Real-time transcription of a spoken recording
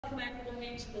welcome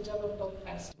everybody to the Dublin Book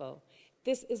Festival.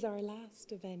 This is our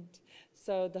last event,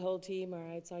 so the whole team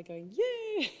are outside going,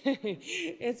 yay!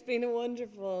 It's been a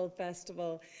wonderful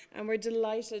festival, and we're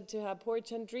delighted to have poor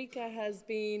Chandrika has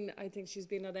been, I think she's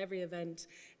been at every event.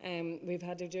 We've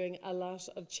had her doing a lot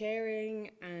of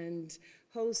chairing and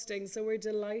hosting, so we're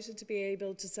delighted to be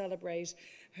able to celebrate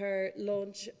her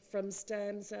launch from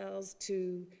stem cells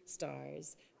to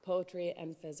stars, poetry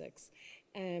and physics.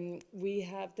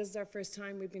 This is our first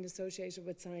time we've been associated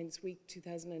with Science Week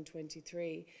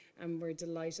 2023, and we're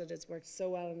delighted. It's worked so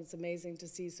well, and it's amazing to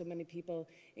see so many people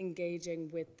engaging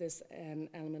with this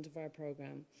element of our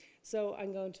program. So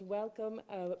I'm going to welcome,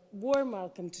 a warm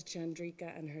welcome to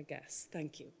Chandrika and her guests.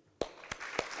 Thank you.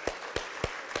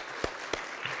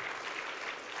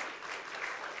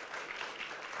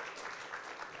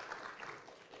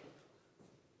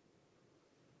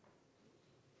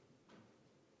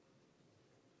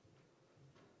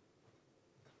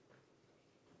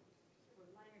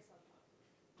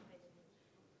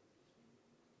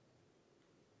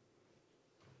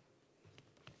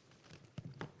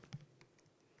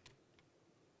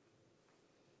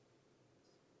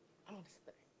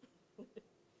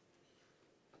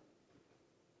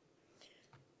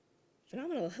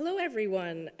 Phenomenal. Hello,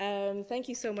 everyone. Thank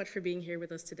you so much for being here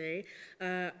with us today.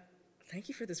 Thank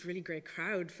you for this really great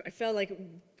crowd. I felt like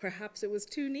perhaps it was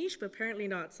too niche, but apparently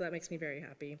not, so that makes me very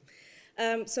happy.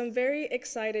 So I'm very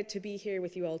excited to be here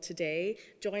with you all today,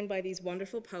 joined by these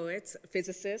wonderful poets,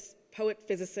 physicist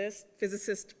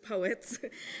poets,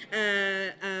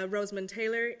 Rosamund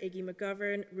Taylor, Iggy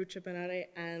McGovern, Rucha Benare,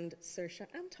 and Saoirse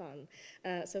Anton.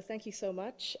 So thank you so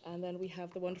much. And then we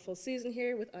have the wonderful Susan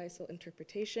here with ISL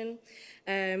interpretation.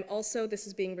 Also, this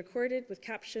is being recorded with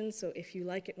captions, so if you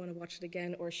like it, want to watch it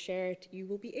again or share it, you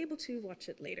will be able to watch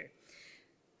it later.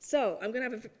 So I'm going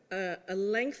to have a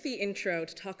lengthy intro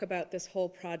to talk about this whole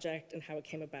project and how it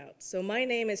came about. So my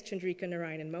name is Chandrika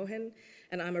Narayanan-Mohan,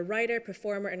 and I'm a writer,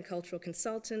 performer, and cultural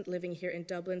consultant living here in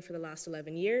Dublin for the last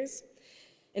 11 years.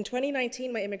 In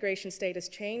 2019, my immigration status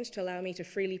changed to allow me to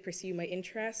freely pursue my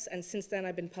interests, and since then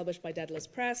I've been published by Daedalus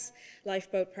Press,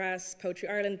 Lifeboat Press, Poetry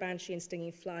Ireland, Banshee, and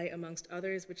Stinging Fly, amongst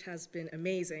others, which has been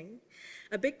amazing.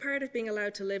 A big part of being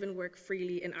allowed to live and work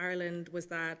freely in Ireland was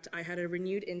that I had a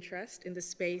renewed interest in the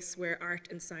space where art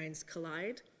and science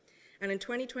collide. And in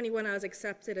 2021, I was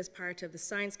accepted as part of the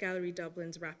Science Gallery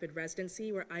Dublin's Rapid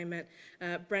Residency, where I met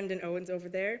Brendan Owens over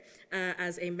there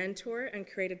as a mentor and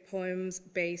created poems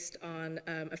based on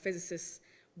a physicist's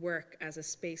work as a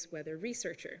space weather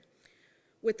researcher.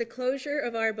 With the closure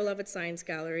of our beloved Science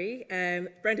Gallery,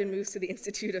 Brendan moves to the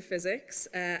Institute of Physics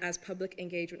as public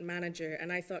engagement manager,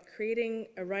 and I thought creating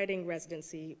a writing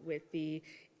residency with the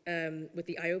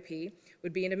IOP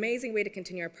would be an amazing way to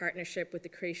continue our partnership with the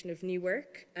creation of new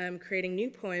work, creating new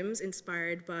poems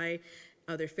inspired by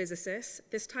other physicists,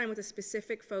 this time with a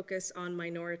specific focus on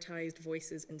minoritized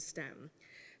voices in STEM.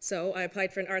 So I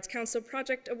applied for an Arts Council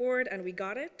Project Award and we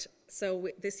got it. So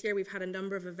this year we've had a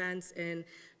number of events in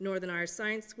Northern Irish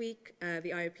Science Week,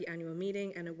 the IOP annual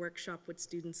meeting, and a workshop with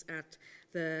students at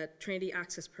the Trinity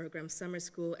Access Program Summer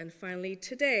School, and finally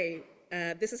today,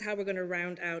 this is how we're going to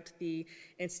round out the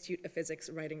Institute of Physics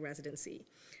Writing Residency.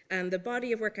 And the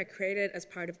body of work I created as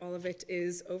part of all of it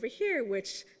is over here,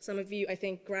 which some of you, I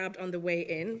think, grabbed on the way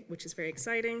in, which is very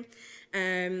exciting.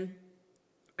 And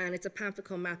it's a pamphlet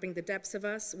called Mapping the Depths of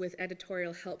Us, with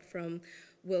editorial help from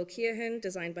Will Keohan,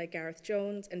 designed by Gareth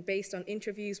Jones, and based on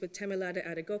interviews with Temilade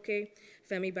Adegoke,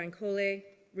 Femi Bankole,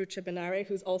 Rucha Benare,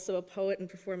 who's also a poet and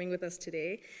performing with us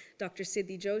today, Dr.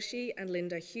 Siddhi Joshi, and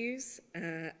Linda Hughes,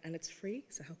 and it's free,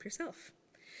 so help yourself.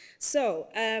 So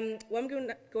what I'm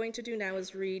going to do now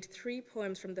is read 3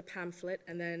 poems from the pamphlet,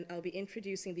 and then I'll be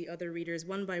introducing the other readers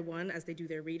one by one as they do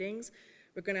their readings.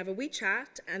 We're going to have a wee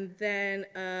chat, and then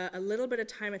a little bit of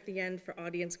time at the end for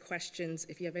audience questions.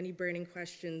 If you have any burning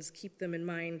questions, keep them in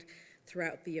mind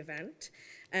throughout the event.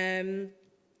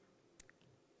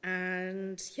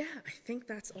 And yeah, I think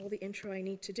that's all the intro I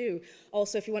need to do.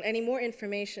 Also, if you want any more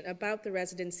information about the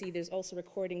residency, there's also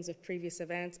recordings of previous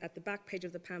events. At the back page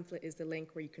of the pamphlet is the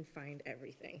link where you can find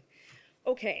everything.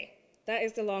 Okay, that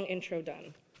is the long intro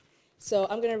done. So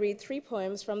I'm going to read 3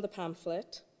 poems from the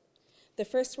pamphlet. The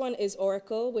first one is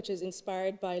Oracle, which is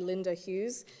inspired by Linda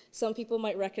Hughes. Some people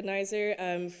might recognize her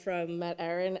from Met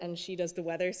Erin, and she does the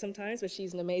weather sometimes, but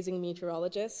she's an amazing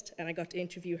meteorologist, and I got to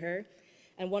interview her.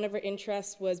 And one of her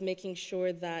interests was making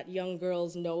sure that young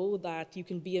girls know that you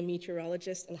can be a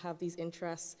meteorologist and have these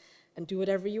interests and do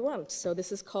whatever you want. So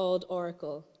this is called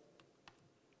Oracle.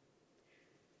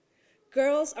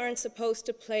 Girls aren't supposed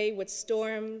to play with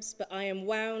storms, but I am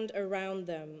wound around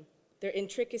them. their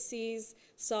intricacies,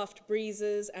 soft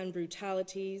breezes, and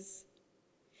brutalities.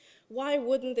 Why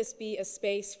wouldn't this be a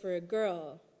space for a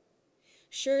girl?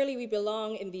 Surely we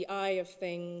belong in the eye of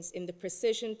things, in the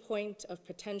precision point of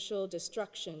potential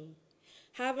destruction.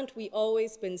 Haven't we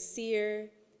always been seer,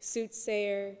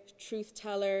 soothsayer,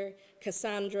 truth-teller,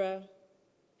 Cassandra?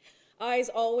 Eyes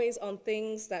always on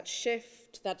things that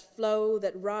shift, that flow,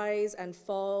 that rise and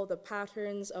fall, the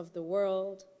patterns of the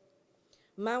world.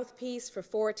 Mouthpiece for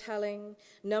foretelling,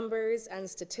 numbers and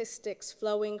statistics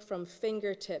flowing from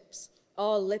fingertips,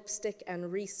 all lipstick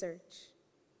and research.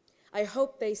 I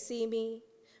hope they see me,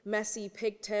 messy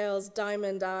pigtails,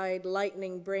 diamond-eyed,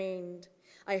 lightning-brained.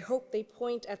 I hope they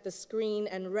point at the screen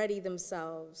and ready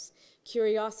themselves,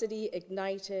 curiosity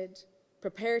ignited,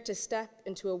 prepare to step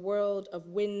into a world of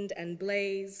wind and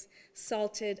blaze,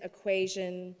 salted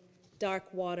equation, dark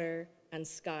water, and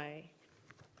sky.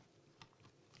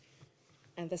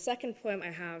 And the second poem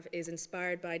I have is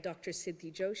inspired by Dr.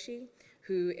 Siddhi Joshi,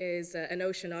 who is an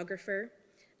oceanographer.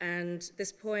 And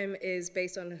this poem is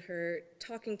based on her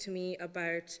talking to me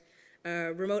about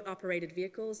remote operated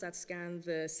vehicles that scan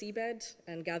the seabed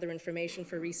and gather information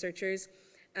for researchers.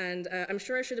 And I'm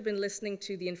sure I should have been listening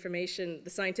to the information, the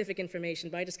scientific information,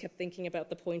 but I just kept thinking about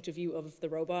the point of view of the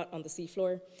robot on the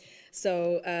seafloor.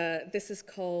 So this is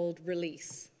called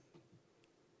Release.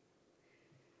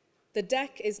 The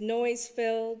deck is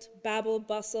noise-filled, babble,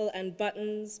 bustle, and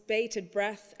buttons, bated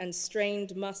breath and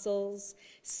strained muscles,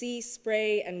 sea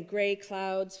spray and gray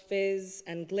clouds fizz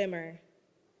and glimmer.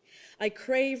 I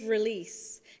crave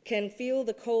release, can feel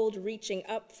the cold reaching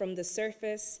up from the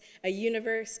surface, a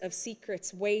universe of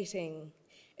secrets waiting,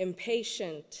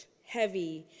 impatient,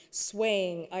 heavy,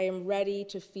 swaying, I am ready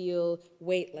to feel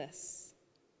weightless.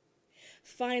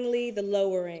 Finally, the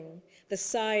lowering, the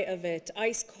sigh of it,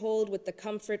 ice cold with the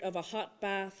comfort of a hot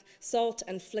bath, salt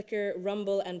and flicker,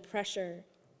 rumble and pressure.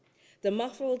 The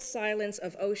muffled silence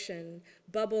of ocean,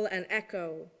 bubble and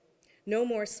echo. No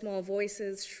more small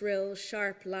voices, shrill,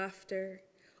 sharp laughter.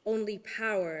 Only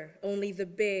power, only the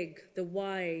big, the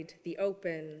wide, the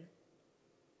open.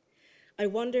 I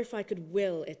wonder if I could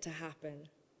will it to happen.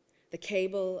 The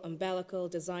cable, umbilical,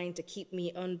 designed to keep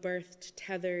me unbirthed,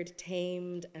 tethered,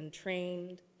 tamed, and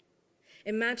trained.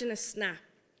 Imagine a snap,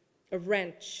 a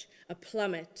wrench, a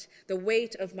plummet, the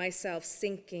weight of myself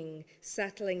sinking,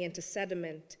 settling into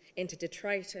sediment, into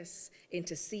detritus,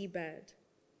 into seabed.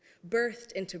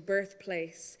 Birthed into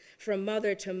birthplace, from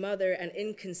mother to mother, an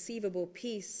inconceivable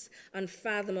peace,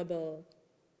 unfathomable.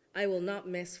 I will not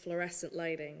miss fluorescent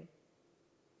lighting.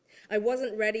 I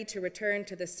wasn't ready to return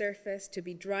to the surface, to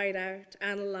be dried out,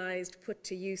 analyzed, put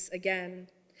to use again.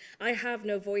 I have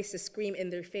no voice to scream in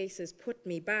their faces, put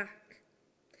me back.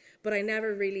 But I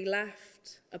never really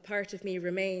left, a part of me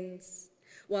remains,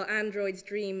 while androids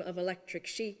dream of electric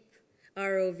sheep,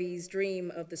 ROVs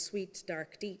dream of the sweet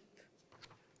dark deep.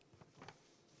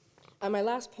 And my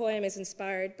last poem is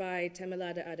inspired by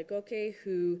Temilade Adegoke,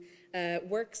 who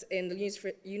works in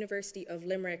the University of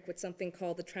Limerick with something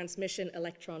called the Transmission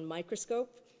Electron Microscope,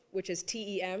 which is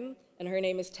TEM, and her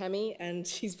name is Temi, and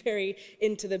she's very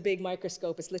into the big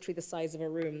microscope. It's literally the size of a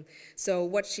room. So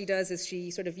what she does is she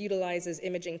sort of utilizes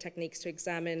imaging techniques to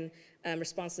examine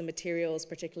responsive materials,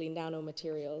 particularly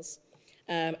nanomaterials.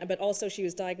 But also she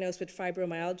was diagnosed with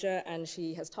fibromyalgia, and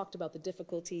she has talked about the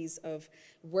difficulties of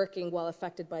working while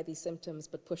affected by these symptoms,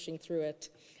 but pushing through it.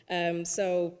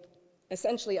 So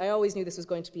essentially, I always knew this was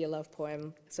going to be a love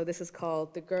poem. So this is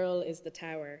called The Girl is the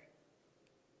Tower.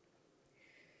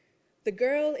 The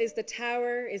girl is the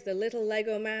tower, is the little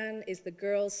Lego man, is the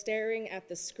girl staring at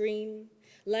the screen,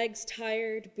 legs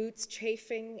tired, boots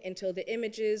chafing, until the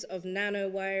images of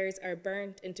nanowires are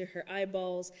burnt into her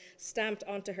eyeballs, stamped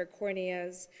onto her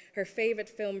corneas, her favorite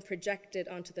film projected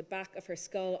onto the back of her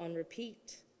skull on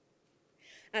repeat.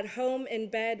 At home in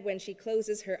bed when she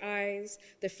closes her eyes,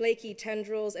 the flaky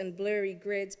tendrils and blurry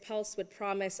grids pulse with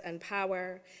promise and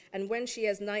power, and when she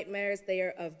has nightmares, they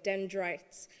are of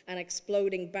dendrites and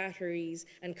exploding batteries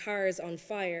and cars on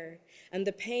fire, and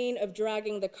the pain of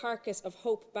dragging the carcass of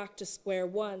hope back to square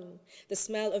one. The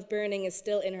smell of burning is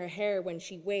still in her hair when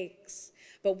she wakes,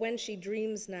 but when she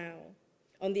dreams now,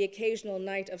 on the occasional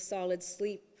night of solid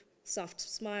sleep, soft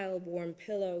smile, warm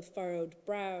pillow, furrowed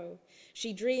brow.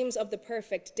 She dreams of the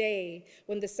perfect day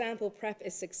when the sample prep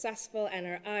is successful and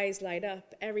her eyes light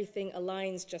up, everything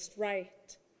aligns just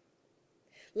right.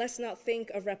 Let's not think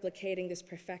of replicating this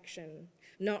perfection,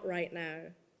 not right now.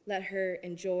 Let her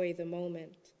enjoy the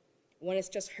moment. When it's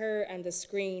just her and the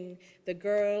screen, the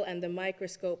girl and the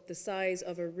microscope the size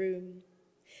of a room.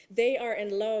 They are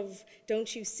in love,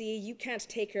 don't you see? You can't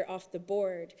take her off the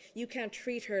board. You can't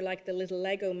treat her like the little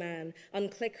Lego man,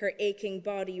 unclick her aching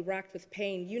body racked with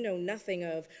pain you know nothing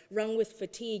of, wrung with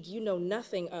fatigue you know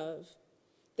nothing of.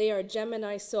 They are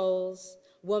Gemini souls,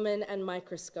 woman and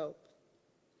microscope.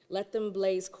 Let them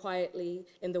blaze quietly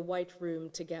in the white room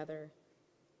together.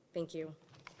 Thank you.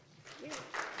 Yeah.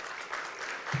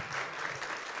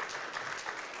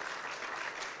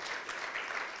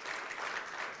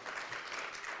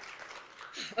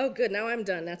 Oh, good, now I'm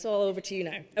done. That's all over to you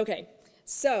now. Okay,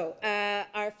 so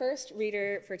our first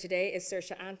reader for today is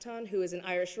Saoirse Anton, who is an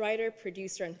Irish writer,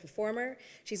 producer, and performer.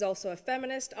 She's also a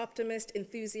feminist, optimist,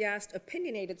 enthusiast,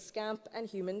 opinionated scamp, and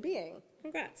human being.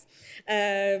 Congrats.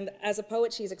 As a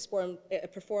poet, she's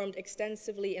performed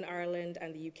extensively in Ireland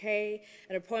and the UK,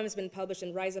 and her poem has been published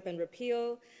in Rise Up and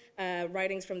Repeal,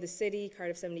 Writings from the City,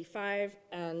 Cardiff 75,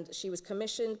 and she was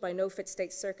commissioned by No Fit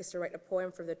State Circus to write a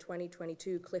poem for the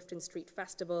 2022 Clifton Street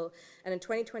Festival, and in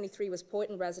 2023 was poet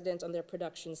in resident on their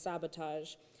production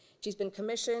Sabotage. She's been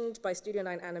commissioned by Studio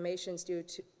 9 Animation Studio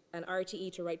and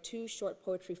RTE to write 2 short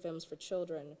poetry films for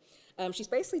children. She's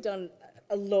basically done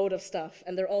a load of stuff,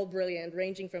 and they're all brilliant,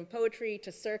 ranging from poetry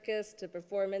to circus to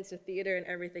performance to theater and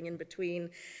everything in between.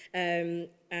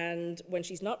 And when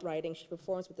she's not writing, she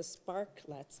performs with the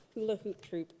Sparklets hula hoop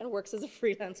troupe and works as a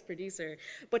freelance producer.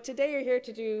 But today you're here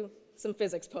to do some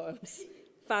physics poems.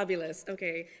 Fabulous.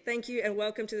 Okay, thank you, and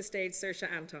welcome to the stage, Saoirse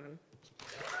Anton.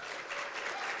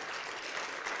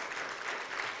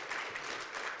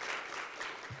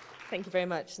 Thank you very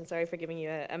much, and sorry for giving you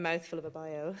a mouthful of a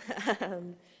bio.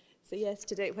 So yes,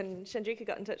 today, when Chandrika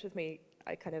got in touch with me,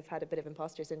 I kind of had a bit of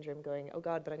imposter syndrome going, oh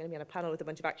God, but I'm going to be on a panel with a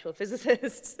bunch of actual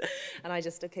physicists. And I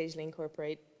just occasionally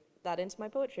incorporate that into my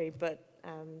poetry. But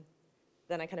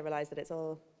then I kind of realized that it's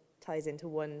all ties into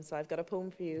one. So I've got a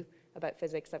poem for you about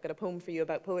physics, I've got a poem for you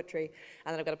about poetry,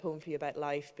 and then I've got a poem for you about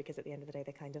life, because at the end of the day,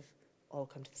 they kind of all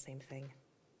come to the same thing.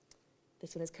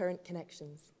 This one is Current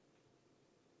Connections.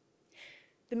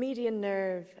 The median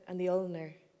nerve and the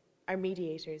ulnar are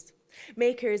mediators,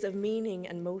 makers of meaning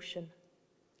and motion.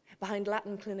 Behind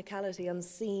Latin clinicality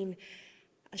unseen,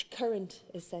 a current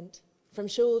is sent from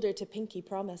shoulder to pinky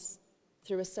promise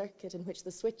through a circuit in which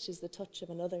the switch is the touch of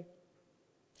another.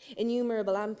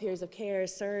 Innumerable amperes of care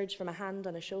surge from a hand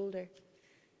on a shoulder.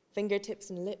 Fingertips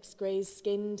and lips graze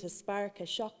skin to spark a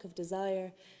shock of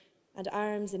desire, and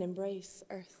arms in embrace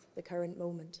earth the current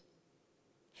moment.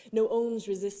 No ohm's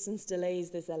resistance delays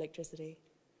this electricity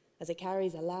as it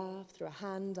carries a laugh through a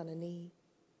hand on a knee.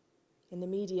 In the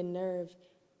median nerve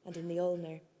and in the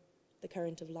ulnar, the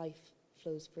current of life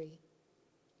flows free.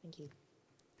 Thank you.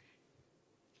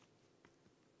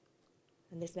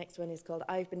 And this next one is called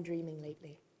I've Been Dreaming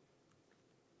Lately.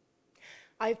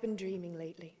 I've been dreaming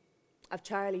lately of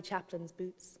Charlie Chaplin's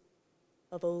boots,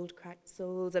 of old cracked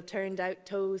soles, of turned out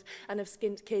toes, and of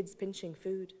skint kids pinching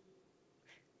food.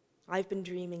 I've been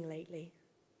dreaming lately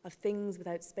of things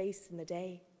without space in the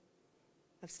day,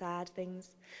 of sad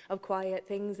things, of quiet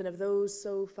things, and of those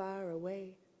so far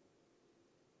away.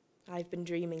 I've been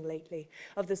dreaming lately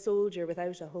of the soldier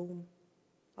without a home,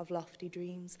 of lofty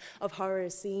dreams, of horror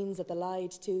scenes of the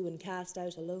lied to and cast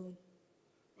out alone.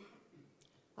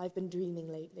 I've been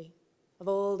dreaming lately of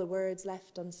all the words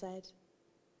left unsaid,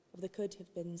 of the could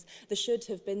have beens, the should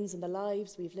have beens, and the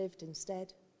lives we've lived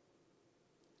instead.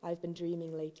 I've been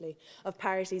dreaming lately of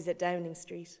parties at Downing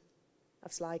Street,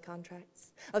 of sly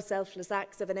contracts, of selfless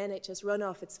acts of an NHS run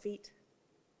off its feet.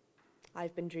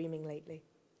 I've been dreaming lately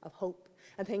of hope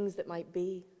and things that might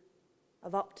be,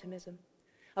 of optimism,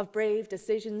 of brave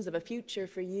decisions, of a future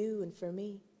for you and for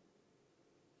me.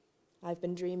 I've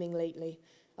been dreaming lately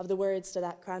of the words to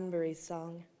that Cranberries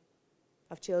song,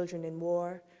 of children in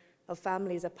war, of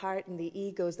families apart and the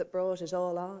egos that brought it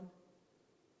all on.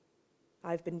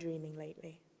 I've been dreaming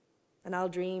lately, and I'll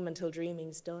dream until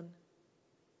dreaming's done.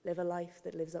 Live a life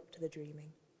that lives up to the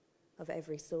dreaming of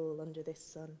every soul under this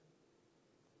sun.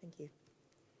 Thank you.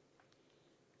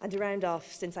 And to round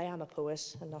off, since I am a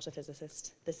poet and not a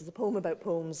physicist, this is a poem about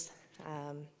poems,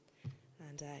 and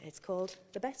it's called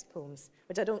The Best Poems,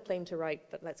 which I don't claim to write,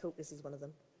 but let's hope this is one of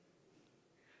them.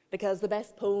 Because the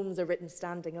best poems are written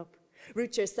standing up.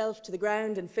 Root yourself to the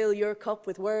ground and fill your cup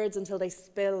with words until they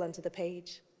spill onto the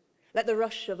page. Let the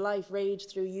rush of life rage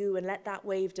through you, and let that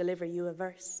wave deliver you a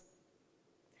verse.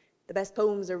 The best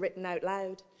poems are written out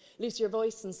loud. Loose your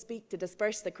voice and speak to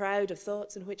disperse the crowd of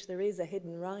thoughts in which there is a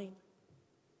hidden rhyme.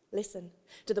 Listen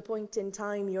to the point in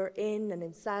time you're in, and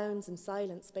in sounds and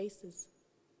silent spaces.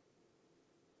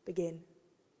 Begin.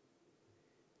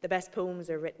 The best poems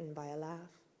are written by a laugh.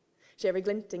 Share a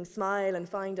glinting smile and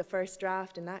find a first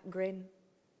draft in that grin.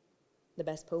 The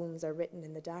best poems are written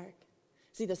in the dark.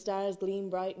 See the stars gleam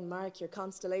bright and mark your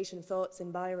constellation thoughts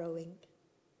in biro ink.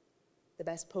 The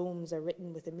best poems are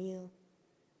written with a meal.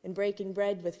 In breaking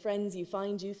bread with friends you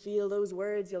find you feel those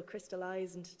words you'll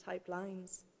crystallize into typed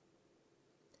lines.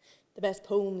 The best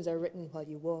poems are written while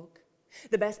you walk.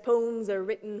 The best poems are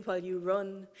written while you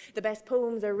run. The best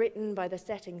poems are written by the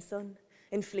setting sun,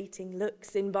 in fleeting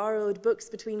looks, in borrowed books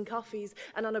between coffees,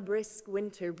 and on a brisk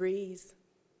winter breeze.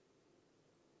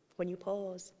 When you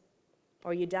pause,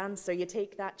 or you dance, or you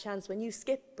take that chance, when you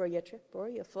skip, or you trip, or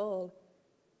you fall,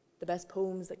 the best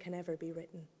poems that can ever be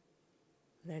written.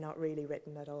 And they're not really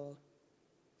written at all.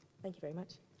 Thank you very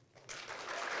much.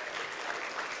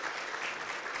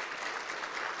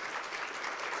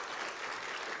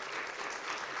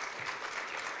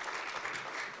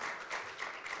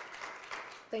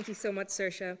 Thank you so much,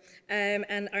 Saoirse.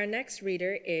 And our next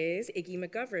reader is Iggy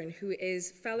McGovern, who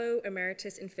is Fellow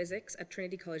Emeritus in Physics at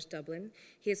Trinity College, Dublin.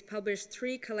 He has published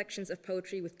 3 collections of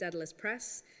poetry with Daedalus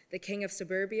Press, The King of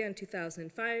Suburbia in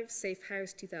 2005, Safe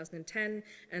House 2010,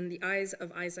 and The Eyes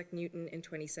of Isaac Newton in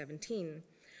 2017.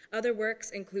 Other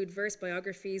works include verse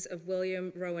biographies of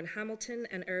William Rowan Hamilton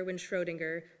and Erwin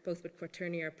Schrödinger, both with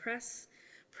Quaternion Press.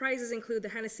 Prizes include the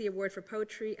Hennessy Award for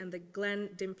Poetry and the Glenn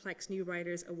Dimplex New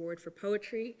Writers Award for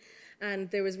Poetry. And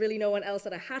there was really no one else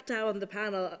that I had to have on the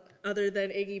panel other than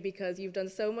Iggy, because you've done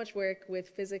so much work with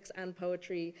physics and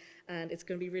poetry, and it's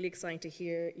going to be really exciting to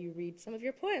hear you read some of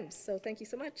your poems. So thank you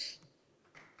so much.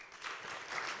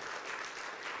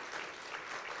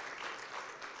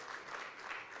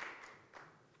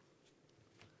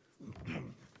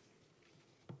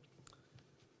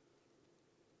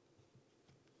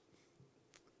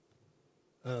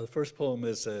 The first poem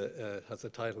is, has the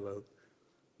title of,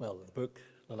 well,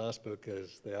 the last book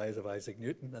is The Eyes of Isaac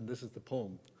Newton, and this is the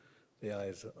poem, The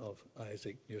Eyes of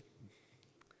Isaac Newton.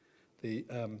 He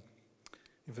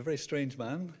was a very strange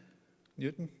man,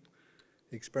 Newton.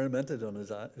 He experimented on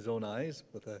his own eyes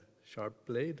with a sharp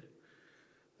blade.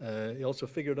 He also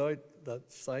figured out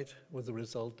that sight was the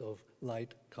result of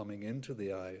light coming into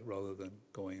the eye rather than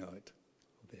going out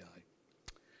of the eye.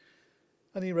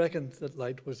 And he reckoned that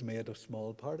light was made of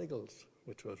small particles,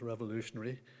 which was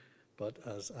revolutionary, but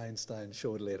as Einstein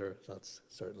showed later, that's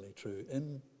certainly true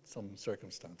in some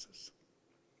circumstances.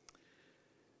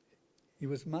 He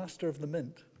was master of the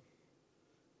mint.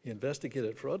 He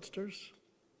investigated fraudsters,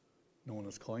 known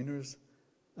as coiners,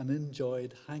 and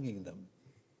enjoyed hanging them.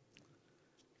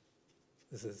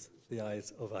 This is The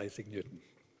Eyes of Isaac Newton.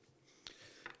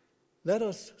 Let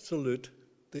us salute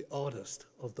the oddest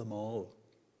of them all,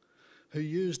 who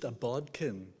used a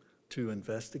bodkin to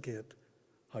investigate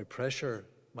how pressure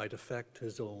might affect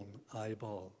his own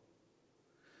eyeball,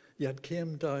 yet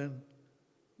came down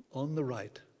on the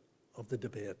right of the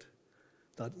debate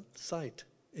that sight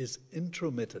is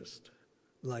intromitted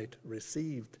light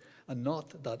received, and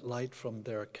not that light from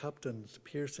their captain's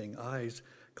piercing eyes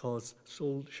caused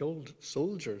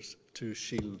soldiers to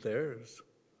shield theirs,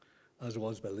 as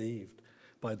was believed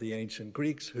by the ancient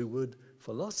Greeks, who would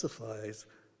philosophize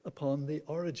upon the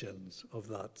origins of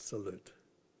that salute,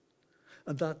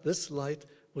 and that this light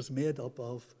was made up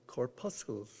of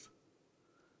corpuscles,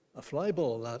 a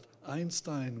flyball that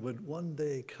Einstein would one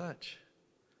day catch,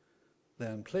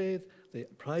 then played the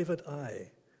private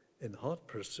eye in hot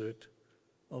pursuit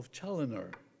of Challoner.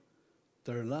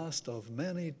 Their last of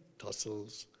many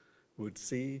tussles would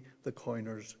see the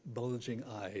coiner's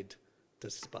bulging-eyed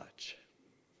dispatch.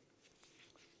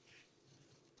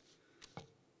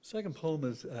 Second poem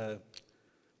is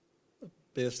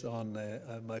based on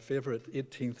my favorite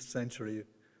 18th century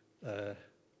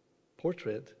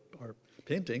portrait or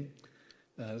painting.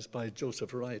 It's by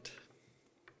Joseph Wright.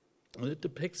 And it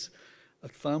depicts a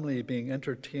family being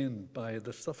entertained by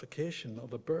the suffocation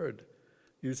of a bird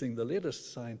using the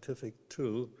latest scientific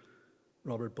tool,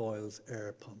 Robert Boyle's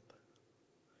air pump.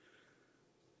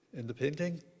 In the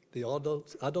painting, the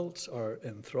adults are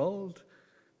enthralled,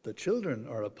 the children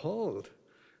are appalled,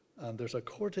 and there's a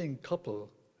courting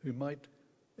couple who might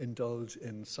indulge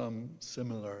in some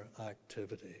similar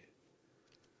activity.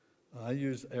 I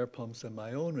use air pumps in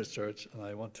my own research, and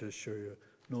I want to assure you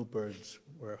no birds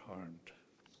were harmed.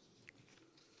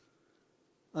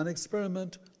 An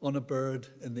experiment on a bird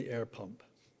in the air pump,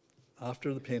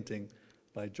 after the painting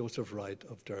by Joseph Wright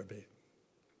of Derby.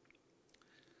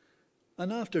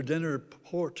 An after-dinner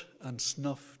port and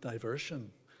snuff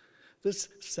diversion, this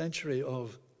century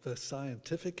of the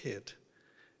scientificate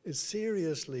is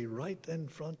seriously right in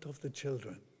front of the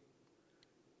children.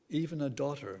 Even a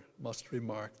daughter must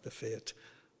remark the fate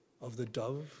of the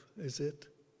dove, is it?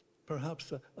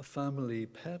 Perhaps a family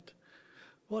pet?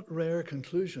 What rare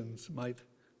conclusions might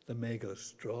the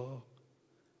Magus draw,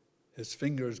 his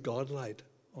fingers godlight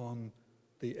on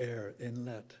the air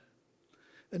inlet,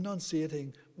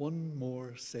 enunciating one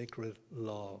more sacred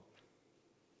law.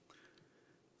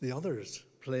 The others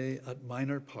play at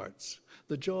minor parts.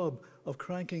 The job of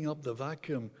cranking up the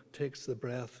vacuum takes the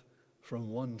breath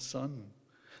from one son.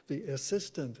 The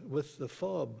assistant with the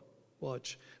fob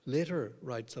watch later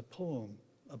writes a poem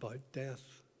about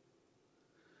death.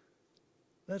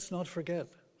 Let's not forget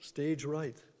stage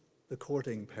right, the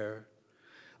courting pair.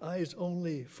 Eyes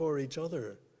only for each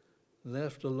other.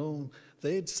 Left alone,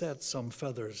 they'd set some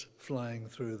feathers flying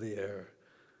through the air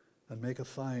and make a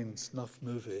fine snuff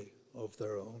movie of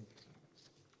their own.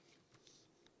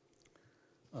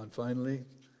 And finally,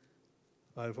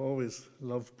 I've always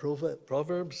loved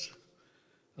proverbs,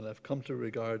 and I've come to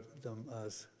regard them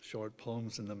as short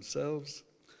poems in themselves.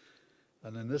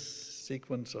 And in this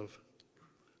sequence of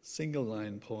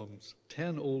single-line poems,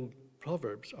 10 old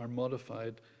proverbs are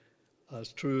modified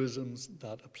as truisms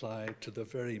that apply to the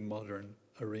very modern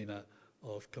arena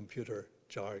of computer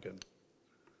jargon.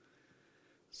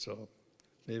 So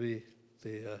maybe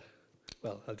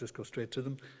well, I'll just go straight to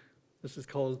them. This is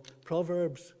called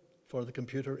Proverbs for the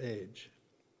Computer Age.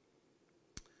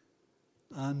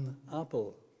 An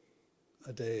apple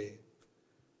a day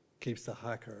keeps the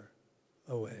hacker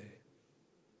away.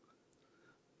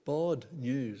 Bad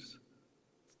news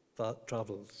that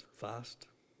travels fast.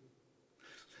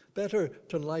 Better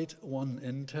to light one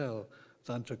intel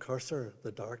than to cursor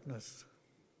the darkness.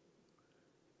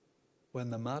 When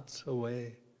the mat's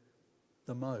away,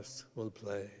 the mouse will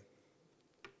play.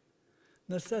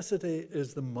 Necessity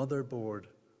is the motherboard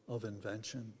of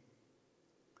invention.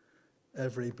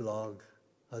 Every blog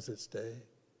has its day.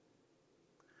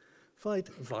 Fight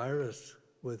virus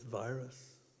with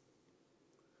virus.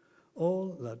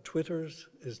 All that twitters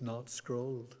is not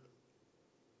scrolled.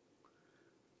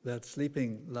 Let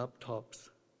sleeping laptops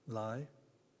lie,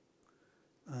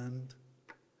 and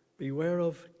beware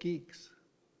of geeks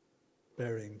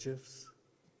bearing GIFs.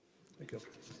 Thank you.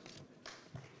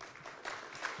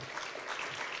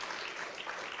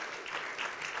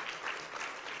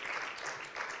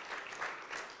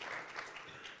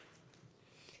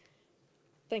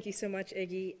 Thank you so much,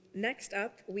 Iggy. Next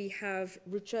up, we have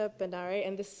Rucha Benare,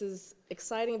 and this is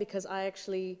exciting because I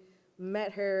actually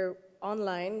met her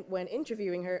online when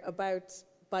interviewing her about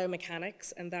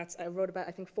biomechanics, and I wrote about,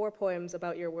 I think, 4 poems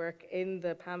about your work in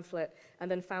the pamphlet,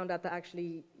 and then found out that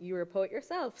actually you were a poet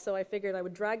yourself. So I figured I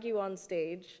would drag you on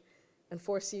stage and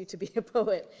force you to be a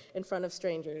poet in front of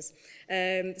strangers.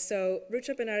 So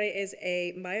Rucha Benare is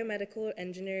a biomedical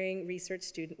engineering research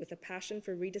student with a passion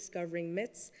for rediscovering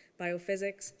myths,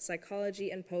 biophysics, psychology,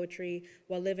 and poetry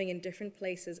while living in different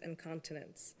places and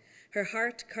continents. Her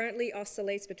heart currently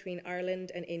oscillates between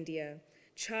Ireland and India.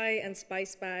 Chai and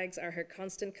spice bags are her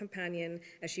constant companion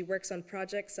as she works on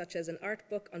projects such as an art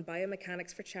book on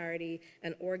biomechanics for charity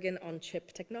and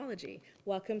organ-on-chip technology.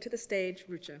 Welcome to the stage,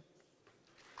 Rucha.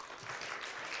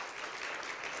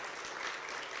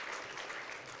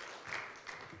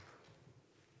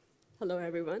 Hello,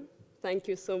 everyone. Thank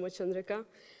you so much, Chandrika.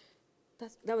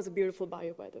 That was a beautiful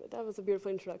bio, by the way. That was a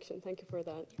beautiful introduction. Thank you for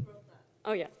that. You wrote that.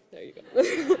 Oh, yeah, there you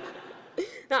go.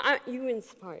 Now, you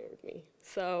inspired me.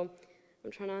 So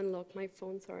I'm trying to unlock my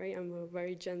phone. Sorry, I'm a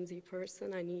very Gen Z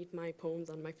person. I need my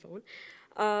poems on my phone.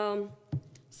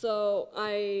 So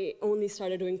I only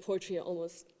started doing poetry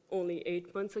almost only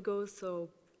 8 months ago, so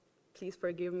please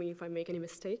forgive me if I make any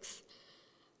mistakes.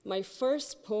 My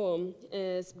first poem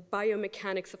is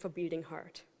Biomechanics of a Beating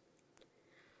Heart.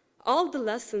 All the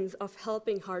lessons of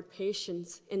helping heart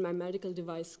patients in my medical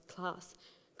device class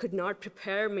could not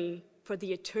prepare me for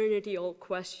the eternity-old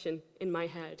question in my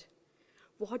head.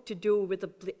 What to do with a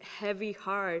heavy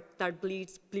heart that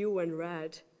bleeds blue and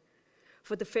red?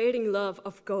 For the fading love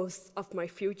of ghosts of my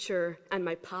future and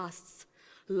my pasts,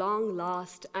 long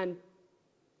lost and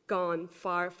gone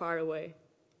far, far away.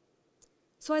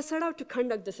 So I set out to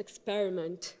conduct this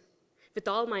experiment with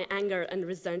all my anger and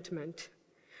resentment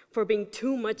for being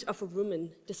too much of a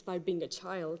woman despite being a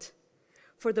child,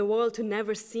 for the world to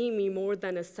never see me more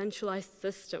than a centralized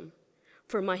system,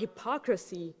 for my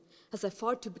hypocrisy as I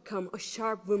fought to become a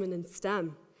sharp woman in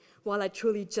STEM, while I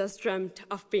truly just dreamt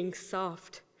of being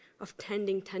soft, of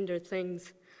tending tender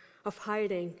things, of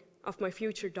hiding, of my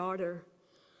future daughter,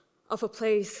 of a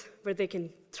place where they can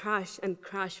thrash and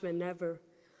crash whenever,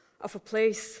 of a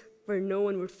place where no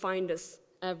one would find us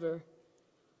ever,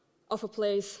 of a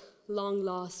place long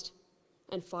lost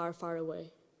and far, far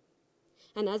away.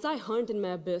 And as I hunt in my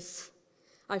abyss,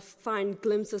 I find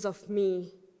glimpses of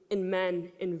me in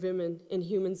men, in women, in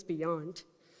humans beyond,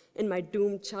 in my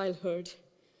doomed childhood,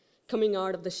 coming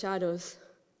out of the shadows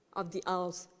of the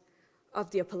Alps, of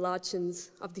the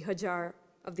Appalachians, of the Hajar,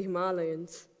 of the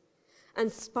Himalayas. And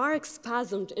sparks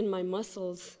spasmed in my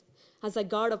muscles as I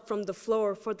got up from the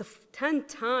floor for the 10th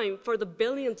time, for the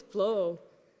billionth blow,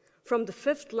 from the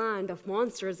fifth land of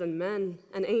monsters and men,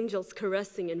 and angels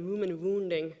caressing and women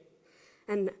wounding.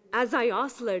 And as I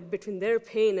oscillated between their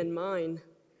pain and mine,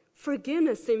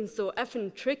 forgiveness seemed so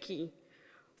effing tricky,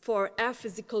 for F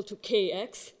is equal to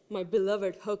KX, my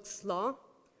beloved Hooke's law,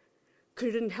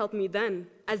 couldn't help me then,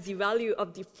 as the value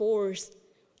of the force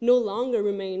no longer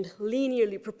remained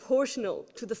linearly proportional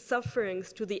to the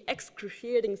sufferings, to the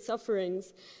excruciating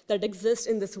sufferings that exist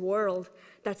in this world,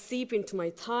 that seep into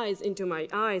my thighs, into my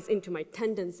eyes, into my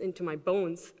tendons, into my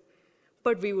bones.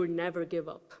 But we will never give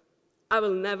up. I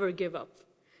will never give up,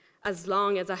 as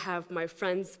long as I have my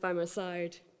friends by my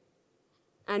side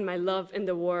and my love in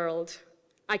the world.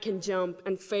 I can jump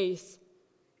and face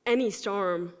any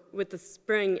storm with a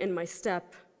spring in my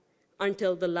step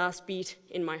until the last beat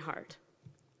in my heart.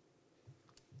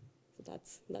 So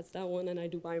that's that one, and I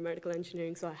do biomedical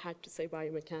engineering, so I had to say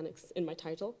biomechanics in my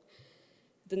title.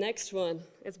 The next one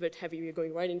is a bit heavy, we're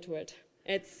going right into it.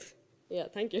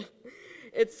 Thank you.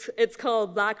 It's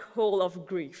called Black Hole of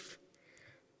Grief.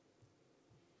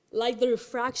 Like the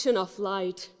refraction of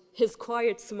light, his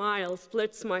quiet smile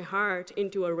splits my heart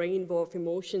into a rainbow of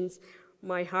emotions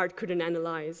my heart couldn't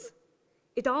analyze.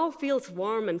 It all feels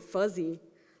warm and fuzzy,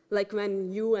 like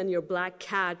when you and your black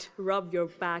cat rub your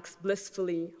backs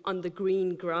blissfully on the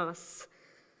green grass,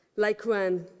 like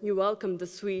when you welcome the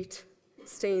sweet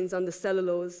stains on the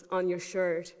cellulose on your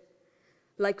shirt,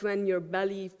 like when your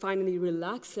belly finally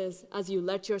relaxes as you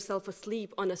let yourself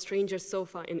asleep on a stranger's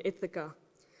sofa in Ithaca,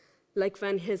 like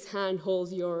when his hand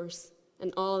holds yours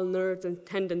and all nerves and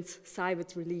tendons sigh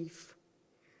with relief.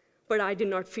 But I did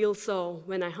not feel so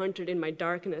when I hunted in my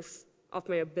darkness of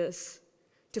my abyss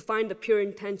to find the pure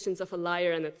intentions of a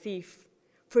liar and a thief.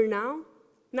 For now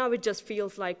it just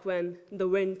feels like when the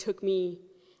wind took me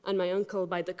and my uncle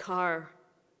by the car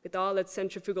with all its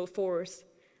centrifugal force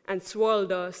and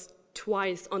swirled us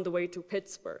twice on the way to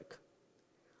Pittsburgh.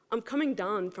 I'm coming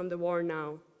down from the war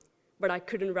now, but I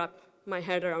couldn't wrap my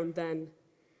head around then,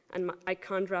 and I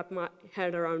can't wrap my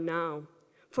head around now.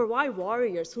 For why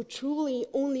warriors who truly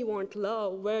only want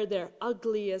love wear their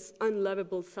ugliest,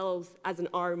 unlovable selves as an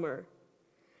armor?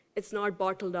 It's not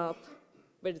bottled up,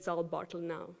 but it's all bottled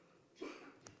now.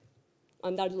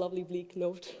 On that lovely bleak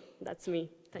note, that's me.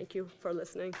 Thank you for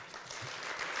listening.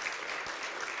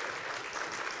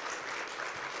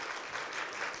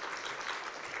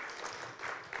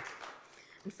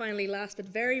 And finally, last but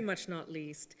very much not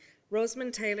least,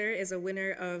 Rosamund Taylor is a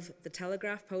winner of the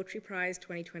Telegraph Poetry Prize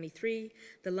 2023,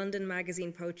 the London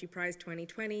Magazine Poetry Prize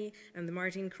 2020, and the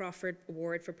Martine Crawford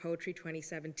Award for Poetry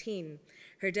 2017.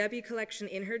 Her debut collection,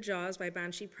 In Her Jaws by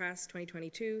Banshee Press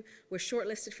 2022, was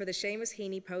shortlisted for the Seamus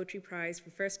Heaney Poetry Prize for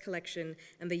First Collection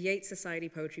and the Yeats Society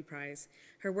Poetry Prize.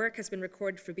 Her work has been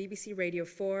recorded for BBC Radio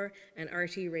 4 and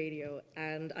RT Radio,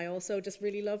 and I also just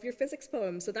really love your physics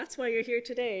poem, so that's why you're here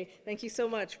today. Thank you so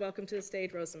much. Welcome to the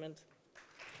stage, Rosamund.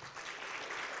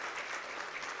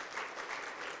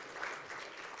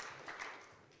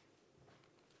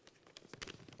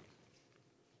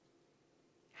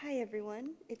 Hi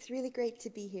everyone, it's really great to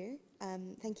be here.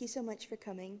 Thank you so much for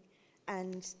coming,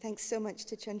 and thanks so much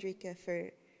to Chandrika for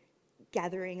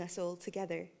gathering us all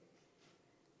together.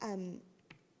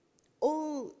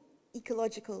 All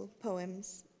ecological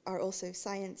poems are also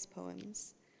science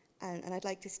poems, and I'd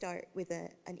like to start with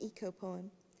an eco poem.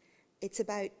 It's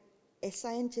about a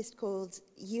scientist called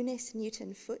Eunice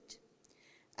Newton Foote,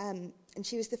 and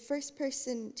she was the first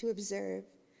person to observe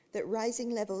that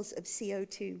rising levels of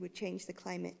CO2 would change the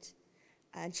climate.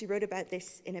 And she wrote about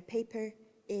this in a paper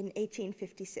in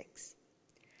 1856.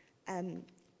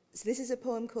 So this is a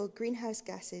poem called Greenhouse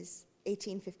Gases,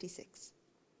 1856.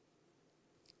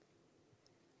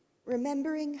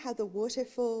 Remembering how the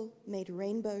waterfall made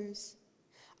rainbows,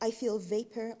 I feel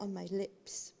vapor on my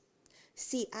lips,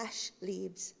 see ash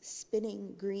leaves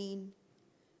spinning green,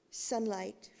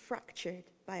 sunlight fractured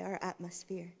by our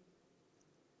atmosphere.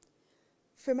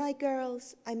 For my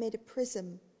girls, I made a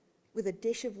prism with a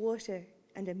dish of water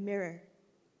and a mirror.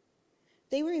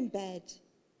 They were in bed,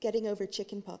 getting over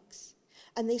chickenpox,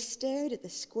 and they stared at the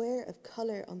square of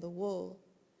color on the wall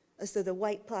as though the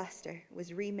white plaster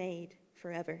was remade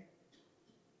forever.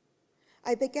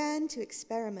 I began to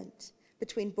experiment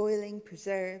between boiling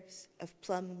preserves of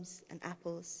plums and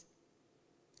apples.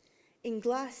 In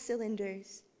glass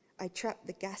cylinders, I trapped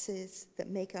the gases that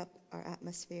make up our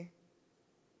atmosphere.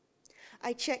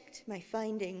 I checked my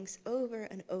findings over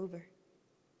and over.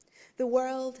 The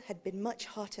world had been much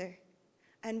hotter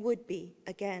and would be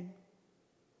again.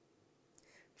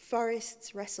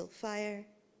 Forests wrestle fire,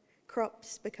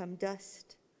 crops become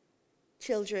dust,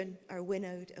 children are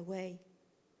winnowed away,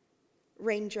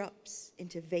 raindrops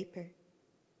into vapor.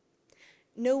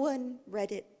 No one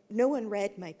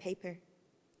read my paper,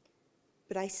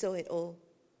 but I saw it all.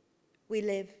 We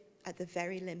live at the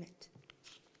very limit.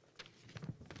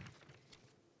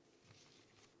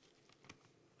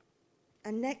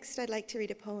 And next, I'd like to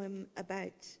read a poem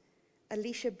about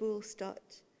Alicia Boole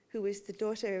Stott, who was the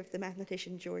daughter of the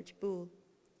mathematician George Boole.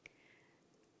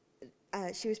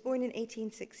 She was born in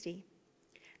 1860,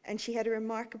 and she had a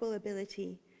remarkable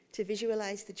ability to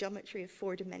visualize the geometry of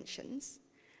 4 dimensions,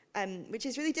 which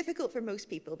is really difficult for most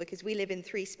people because we live in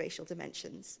 3 spatial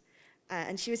dimensions.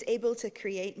 And she was able to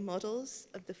create models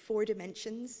of the 4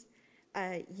 dimensions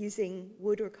using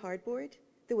wood or cardboard,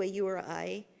 the way you or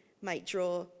I might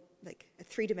draw like a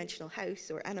 3-dimensional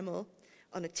house or animal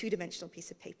on a 2-dimensional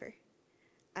piece of paper.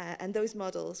 And those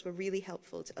models were really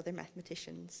helpful to other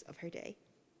mathematicians of her day.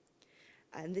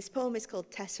 And this poem is called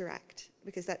Tesseract,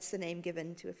 because that's the name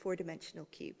given to a 4-dimensional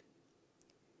cube.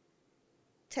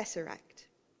 Tesseract.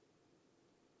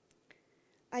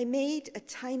 I made a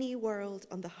tiny world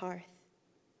on the hearth,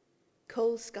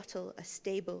 coal scuttle a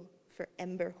stable for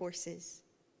ember horses.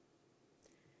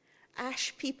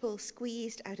 Ash people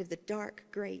squeezed out of the dark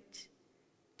grate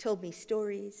told me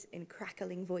stories in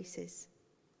crackling voices.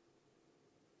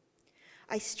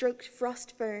 I stroked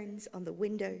frost ferns on the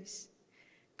windows,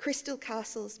 crystal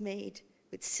castles made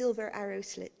with silver arrow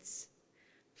slits,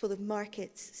 full of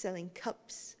markets selling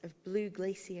cups of blue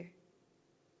glacier.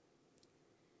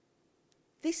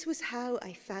 This was how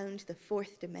I found the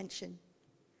 4th dimension,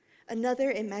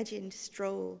 another imagined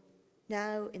stroll,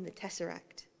 now in the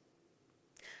Tesseract.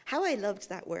 How I loved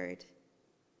that word,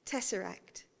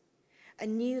 Tesseract, a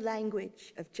new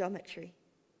language of geometry.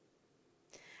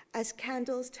 As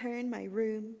candles turn my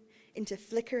room into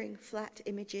flickering flat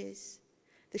images,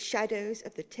 the shadows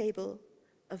of the table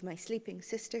of my sleeping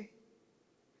sister,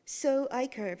 so I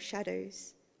carve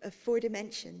shadows of 4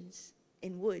 dimensions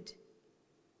in wood.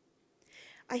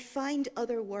 I find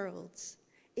other worlds.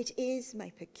 It is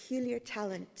my peculiar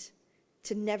talent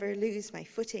to never lose my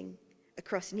footing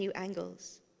across new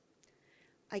angles.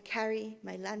 I carry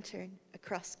my lantern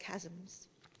across chasms.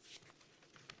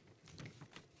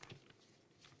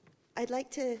 I'd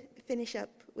like to finish up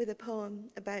with a poem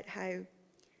about how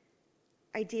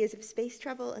ideas of space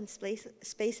travel and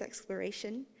space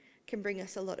exploration can bring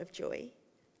us a lot of joy.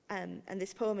 And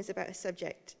this poem is about a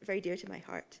subject very dear to my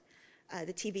heart,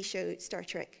 the TV show Star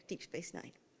Trek Deep Space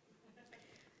Nine.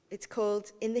 It's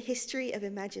called In the History of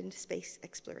Imagined Space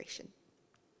Exploration.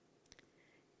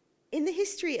 In the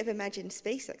history of imagined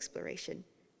space exploration,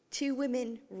 2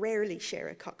 women rarely share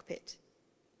a cockpit,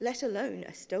 let alone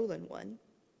a stolen one.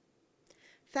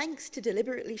 Thanks to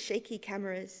deliberately shaky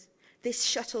cameras, this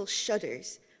shuttle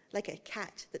shudders like a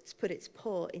cat that's put its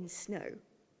paw in snow.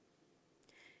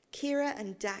 Kira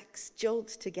and Dax jolt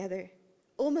together,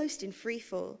 almost in free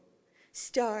fall,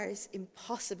 stars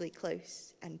impossibly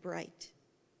close and bright.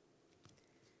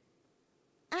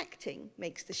 Acting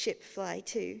makes the ship fly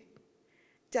too.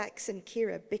 Dax and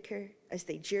Kira bicker as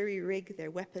they jury-rig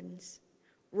their weapons,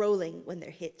 rolling when they're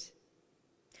hit,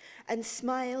 and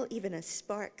smile even as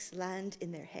sparks land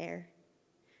in their hair.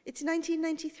 It's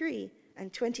 1993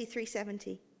 and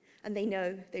 2370, and they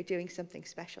know they're doing something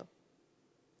special.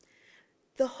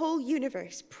 The whole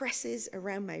universe presses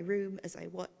around my room as I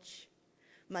watch.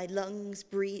 My lungs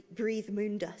breathe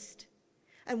moon dust,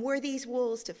 and were these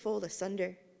walls to fall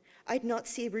asunder, I'd not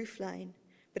see a roofline,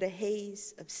 but a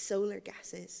haze of solar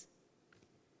gases.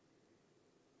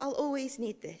 I'll always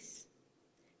need this,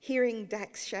 hearing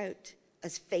Dax shout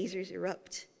as phasers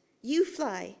erupt, "You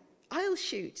fly, I'll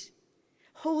shoot,"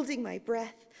 holding my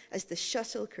breath as the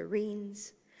shuttle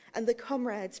careens, and the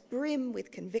comrades brim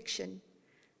with conviction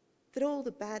that all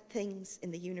the bad things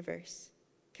in the universe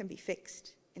can be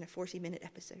fixed in a 40-minute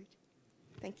episode.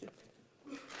 Thank you.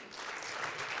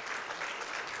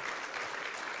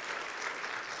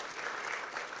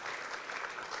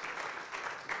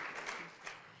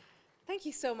 Thank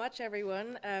you so much,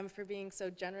 everyone, for being so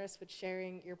generous with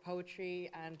sharing your poetry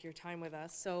and your time with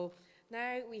us. So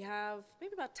now we have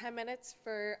maybe about 10 minutes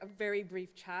for a very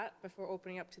brief chat before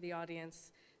opening up to the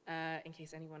audience in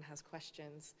case anyone has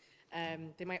questions.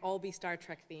 They might all be Star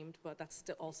Trek themed, but that's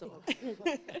still also okay.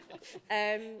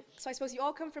 So I suppose you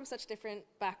all come from such different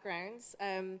backgrounds.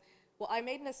 Well, I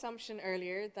made an assumption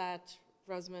earlier that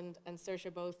Rosamund and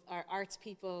Saoirse both are arts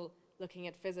people looking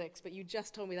at physics, but you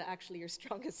just told me that actually your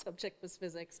strongest subject was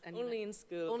physics. And Only in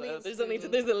school, only though. in There's school.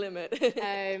 there's a limit.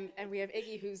 And we have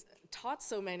Iggy, who's taught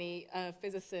so many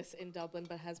physicists in Dublin,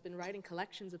 but has been writing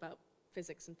collections about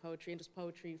physics and poetry, and just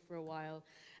poetry for a while.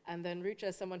 And then Rucha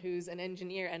is someone who's an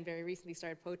engineer and very recently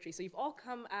started poetry. So you've all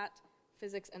come at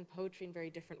physics and poetry in very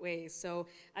different ways. So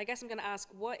I guess I'm going to ask,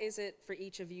 what is it for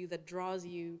each of you that draws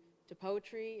you to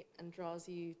poetry and draws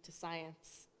you to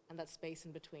science and that space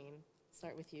in between?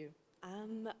 Start with you.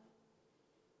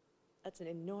 That's an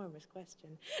enormous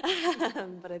question.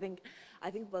 But I think,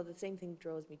 well, the same thing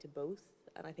draws me to both,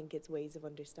 and I think it's ways of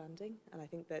understanding. And I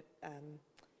think that,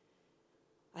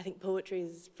 I think poetry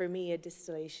is, for me, a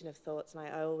distillation of thoughts. And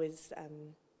I always,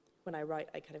 when I write,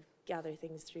 I kind of gather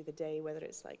things through the day, whether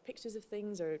it's like pictures of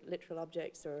things or literal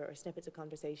objects or snippets of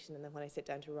conversation. And then when I sit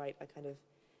down to write, I kind of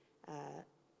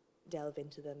delve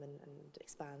into them and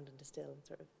expand and distill and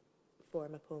sort of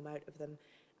form a poem out of them.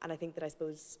 And I think that, I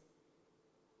suppose,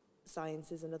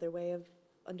 science is another way of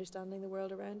understanding the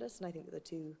world around us, and I think that the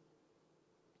two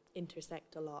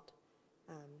intersect a lot.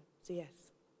 So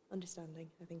yes,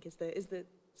 understanding, I think, is the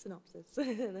synopsis,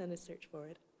 and then a search for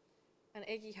it. And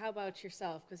Iggy, how about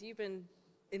yourself? Because you've been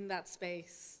in that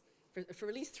space for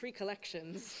at least 3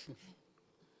 collections.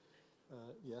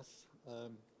 Yes.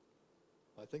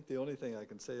 I think the only thing I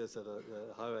can say is that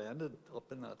how I ended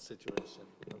up in that situation,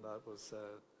 and that was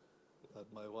that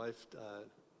my wife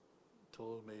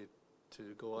told me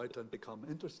to go out and become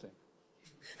interesting.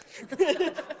 And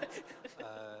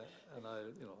I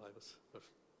was a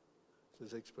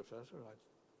physics professor.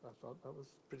 I thought that was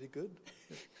pretty good,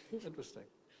 interesting.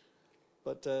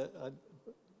 But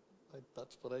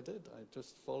that's what I did. I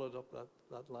just followed up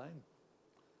that line.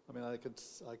 I mean, I could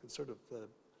sort of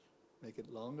make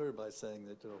it longer by saying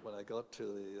that when I got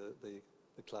to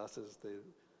the classes,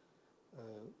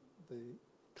 the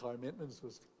car maintenance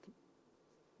was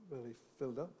really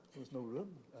filled up. There was no room,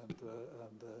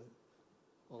 and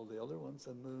all the other ones,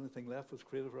 and the only thing left was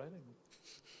creative writing.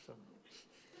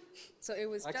 So it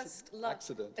was just luck.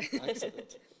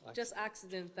 Accident. Just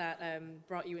accident that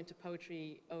brought you into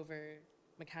poetry over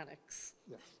mechanics.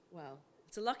 Yes. Well,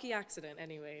 it's a lucky accident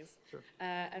anyways. Sure.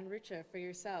 And Rucha, for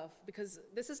yourself, because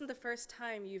this isn't the first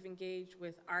time you've engaged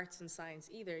with arts and science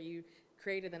either. You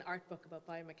created an art book about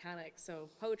biomechanics, so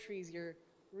poetry is your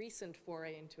recent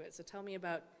foray into it. So tell me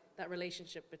about that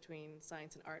relationship between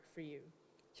science and art for you.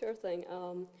 Sure thing.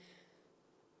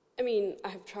 I mean, I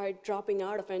have tried dropping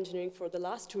out of engineering for the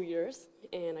last 2 years,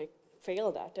 and I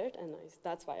failed at it, and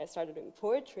that's why I started doing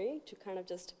poetry, to kind of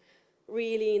just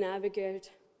really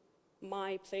navigate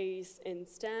my place in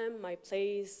STEM, my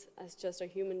place as just a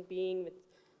human being with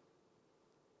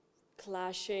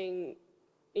clashing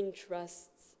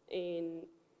interests in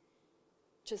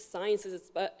just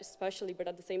sciences especially, but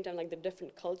at the same time, like the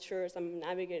different cultures I'm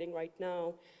navigating right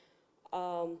now.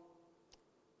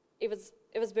 It was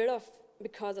a bit of,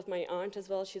 because of my aunt as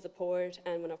well, she's a poet,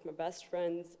 and one of my best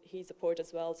friends, he's a poet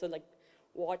as well, so like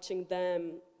watching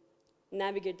them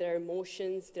navigate their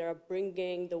emotions, their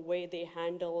upbringing, the way they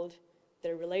handled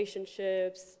their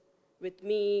relationships with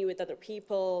me, with other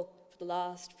people, for the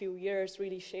last few years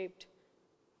really shaped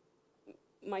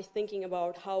my thinking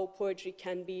about how poetry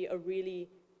can be a really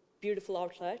beautiful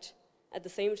outlet. At the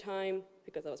same time,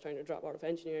 because I was trying to drop out of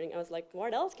engineering, I was like,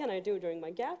 what else can I do during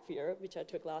my gap year, which I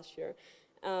took last year,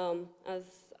 as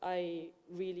I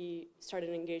really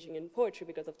started engaging in poetry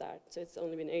because of that. So it's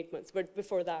only been 8 months. But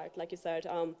before that, like you said,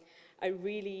 I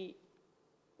really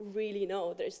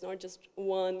know there's not just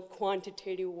one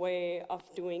quantitative way of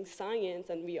doing science,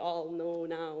 and we all know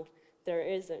now there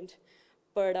isn't.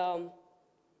 But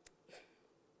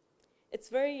it's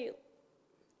very,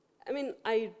 I mean,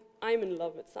 I'm in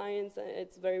love with science.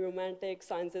 It's very romantic.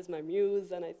 Science is my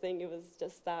muse, and I think it was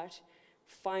just that,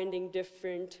 finding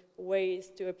different ways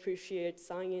to appreciate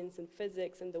science and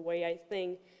physics and the way I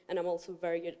think. And I'm also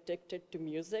very addicted to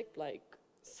music,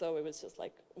 so it was just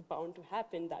like bound to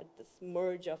happen, that this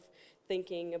merge of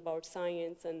thinking about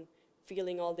science and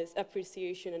feeling all this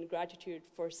appreciation and gratitude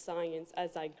for science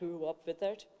as I grew up with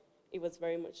it. It was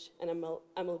very much an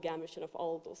amalgamation of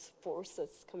all those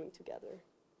forces coming together.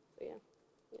 So yeah.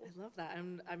 I love that.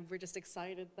 We're just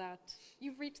excited that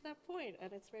you've reached that point,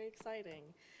 and it's very exciting.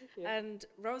 Thank you. And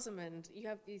Rosamund, you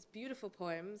have these beautiful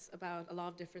poems about a lot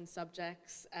of different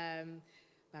subjects,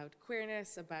 about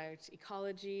queerness, about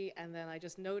ecology, and then I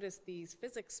just noticed these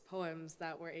physics poems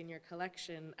that were in your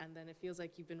collection, and then it feels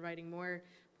like you've been writing more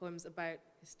poems about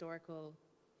historical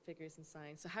figures in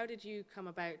science. So how did you come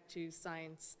about to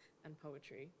science and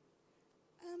poetry?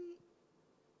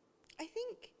 I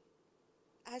think,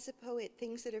 as a poet,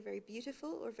 things that are very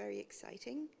beautiful or very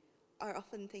exciting are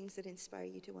often things that inspire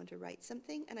you to want to write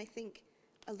something. And I think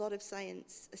a lot of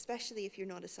science, especially if you're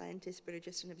not a scientist but are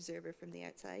just an observer from the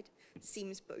outside,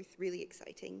 seems both really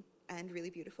exciting and really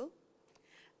beautiful.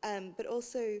 But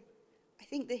also, I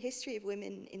think the history of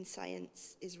women in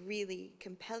science is really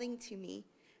compelling to me.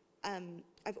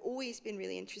 I've always been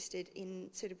really interested in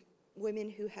sort of women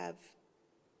who have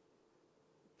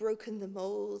broken the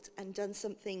mold and done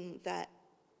something that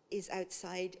is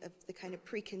outside of the kind of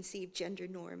preconceived gender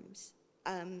norms.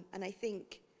 And I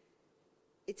think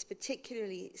it's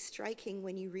particularly striking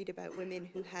when you read about women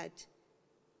who had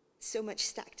so much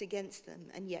stacked against them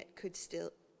and yet could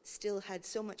still had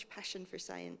so much passion for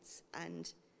science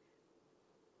and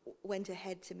went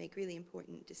ahead to make really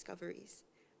important discoveries.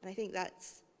 And I think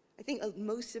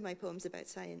most of my poems about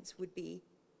science would be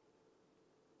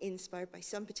inspired by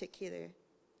some particular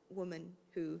woman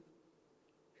who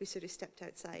sort of stepped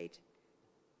outside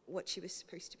what she was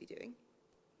supposed to be doing.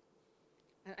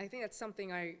 And I think that's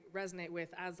something I resonate with,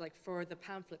 as like for the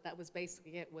pamphlet, that was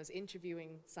basically it, was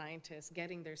interviewing scientists,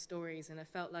 getting their stories, and it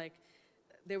felt like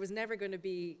there was never going to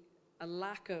be a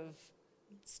lack of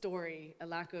story, a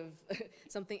lack of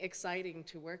something exciting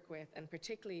to work with, and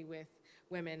particularly with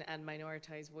women and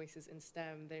minoritized voices in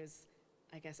STEM, there's,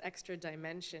 I guess, extra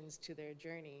dimensions to their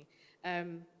journey.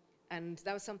 And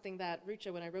that was something that,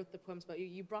 Rucha, when I wrote the poems about you,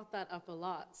 you brought that up a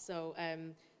lot. So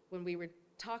when we were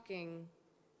talking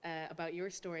about your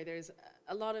story, there's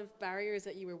a lot of barriers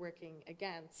that you were working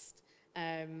against,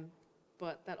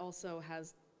 but that also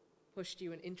has pushed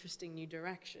you in interesting new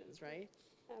directions, right?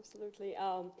 Absolutely.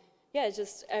 Yeah,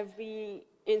 just every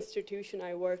institution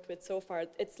I worked with so far,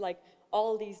 it's like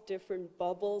all these different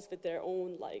bubbles with their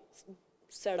own like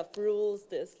set of rules,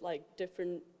 this like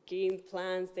different game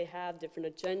plans they have,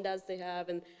 different agendas they have,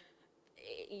 and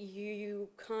you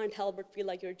can't help but feel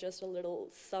like you're just a little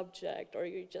subject, or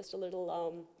you're just a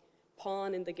little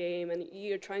pawn in the game, and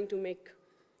you're trying to make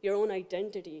your own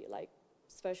identity. Like,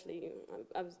 especially,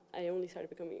 I only started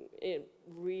becoming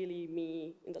really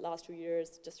me in the last 2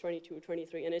 years, just 22,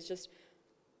 23, and it's just,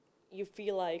 you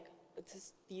feel like it's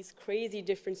just these crazy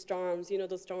different storms, you know,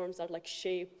 those storms that like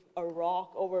shape a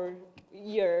rock over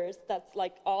years, that's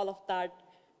like all of that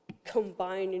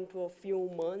combined into a few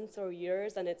months or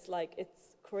years, and it's like,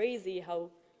 it's crazy how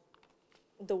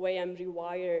the way I'm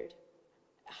rewired,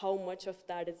 how much of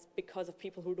that is because of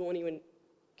people who don't even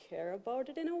care about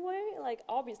it in a way. Like,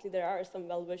 obviously there are some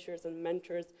well-wishers and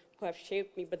mentors who have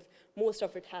shaped me, but most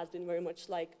of it has been very much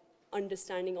like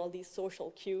understanding all these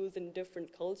social cues in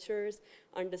different cultures,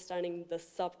 understanding the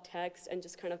subtext, and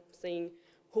just kind of saying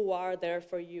who are there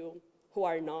for you, who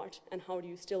are not, and how do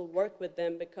you still work with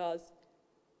them, because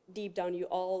deep down you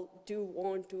all do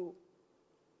want to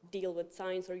deal with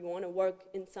science, or you want to work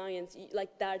in science,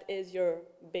 like that is your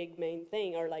big main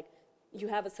thing, or like you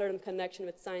have a certain connection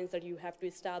with science that you have to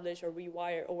establish or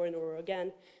rewire over and over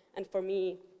again. And for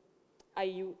me,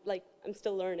 I'm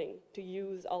still learning to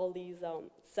use all these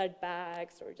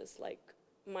setbacks, or just like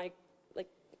my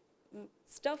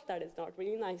stuff that is not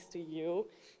really nice to you.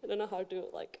 I don't know how to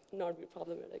like not be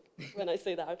problematic when I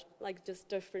say that, like just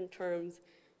different terms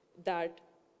that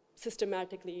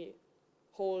systematically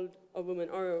hold a woman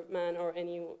or a man or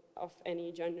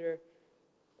any gender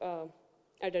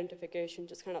identification,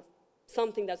 just kind of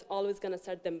something that's always going to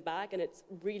set them back, and it's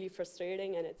really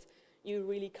frustrating, and you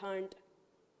really can't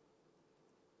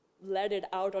let it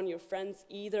out on your friends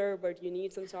either, but you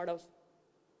need some sort of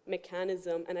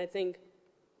mechanism. And I think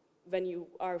when you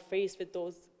are faced with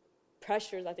those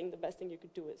pressures, I think the best thing you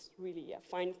could do is really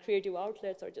find creative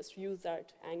outlets, or just use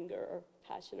that anger or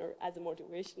passion or as a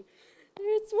motivation.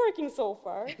 It's working so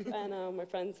far, and my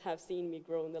friends have seen me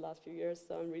grow in the last few years,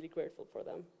 so I'm really grateful for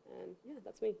them. And yeah,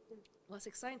 that's me. Well, it's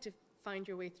exciting to find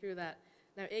your way through that.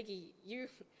 Now, Iggy,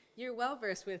 you're well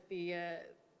versed with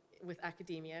with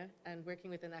academia and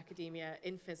working within academia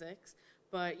in physics,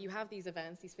 but you have these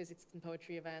events, these physics and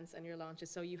poetry events, and your launches.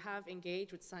 So you have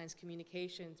engaged with science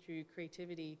communication through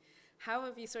creativity. How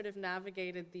have you sort of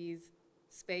navigated these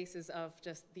spaces of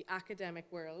just the academic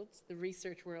world, the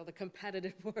research world, the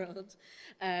competitive world,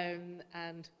 and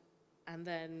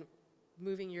then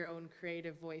moving your own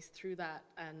creative voice through that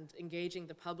and engaging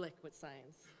the public with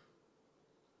science?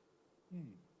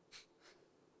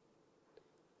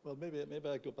 Well, maybe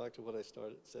I go back to what I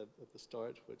said at the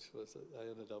start, which was that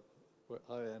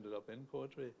I ended up in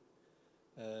poetry,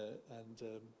 and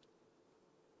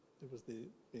it was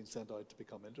being sent out to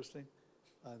become interesting,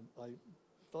 and I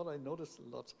thought I noticed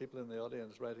lots of people in the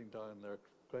audience writing down their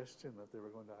question that they were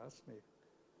going to ask me,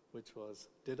 which was,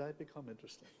 did I become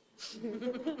interesting?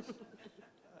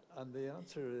 And the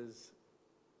answer is,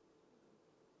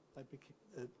 I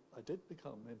did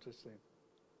become interesting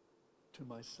to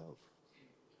myself.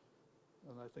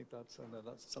 And I think that's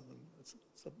something that's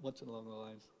much along the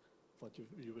lines of what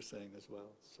you were saying as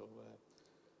well. So,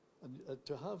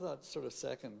 to have that sort of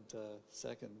second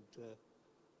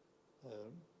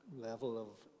level of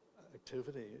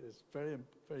activity is very,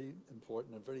 very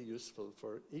important and very useful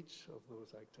for each of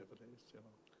those activities. You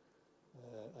know,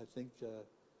 I think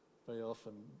very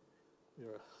often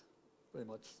you're very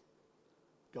much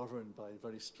governed by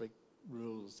very strict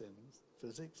rules in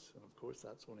physics, and of course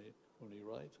that's only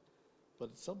right.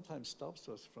 But it sometimes stops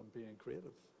us from being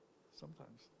creative.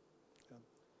 Sometimes, yeah.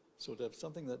 So to have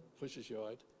something that pushes you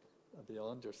out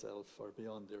beyond yourself or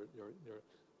beyond your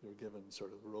given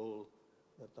sort of role,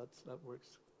 that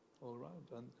works all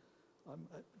around. And I'm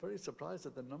very surprised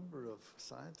at the number of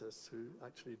scientists who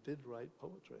actually did write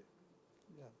poetry.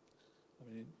 Yeah, I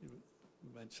mean,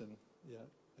 you mentioned, yeah,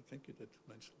 I think you did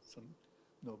mention some.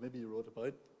 No, maybe you wrote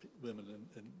about women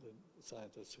in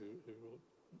scientists who wrote,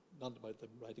 not about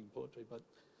them writing poetry, but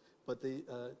the.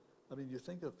 I mean, you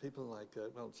think of people like,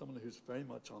 well, someone who's very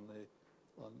much on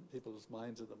people's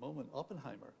minds at the moment,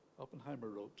 Oppenheimer. Oppenheimer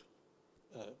wrote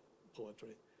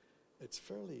poetry. It's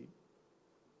fairly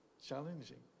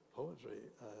challenging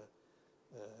poetry.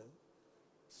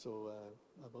 So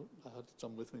I had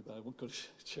some with me, but I won't go to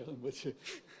share them with you.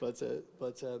 But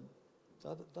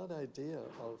that idea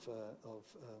of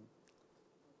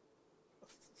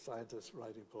scientists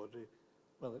writing poetry,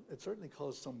 well, it certainly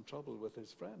caused some trouble with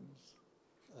his friends.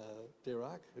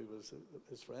 Dirac, who was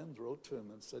his friend, wrote to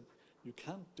him and said, "You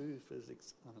can't do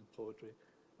physics and poetry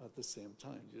at the same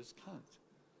time. You just can't."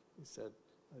 He said,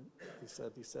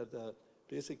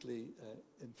 basically,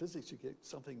 in physics you get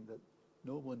something that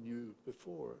no one knew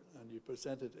before, and you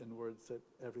present it in words that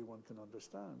everyone can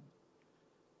understand.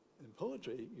 In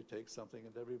poetry, you take something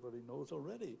that everybody knows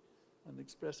already and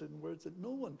express it in words that no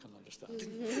one can understand.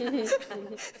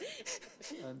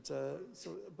 And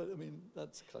so, but I mean,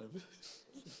 that's kind of.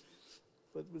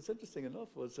 But what's interesting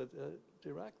enough was that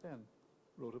Dirac then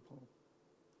wrote a poem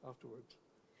afterwards.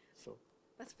 So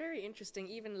that's very interesting.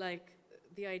 Even like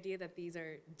the idea that these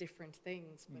are different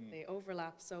things, but they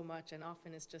overlap so much, and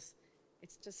often it's just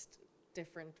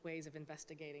different ways of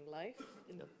investigating life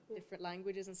in different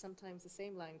languages, and sometimes the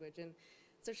same language. And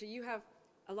Saoirse, you have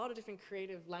a lot of different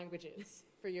creative languages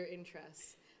for your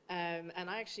interests. And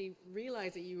I actually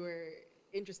realized that you were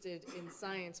interested in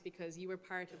science because you were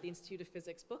part of the Institute of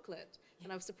Physics booklet.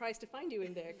 And I was surprised to find you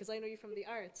in there because I know you from the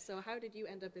arts. So how did you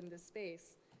end up in this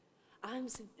space?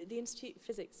 So the Institute of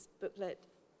Physics booklet,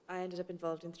 I ended up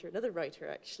involved in through another writer,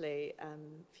 actually,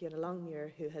 Fiona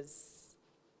Longmuir,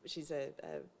 she's a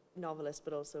novelist,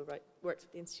 but also works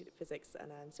with the Institute of Physics.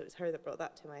 And so it was her that brought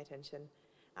that to my attention.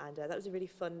 And that was a really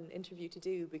fun interview to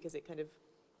do because it kind of,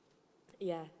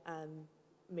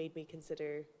 made me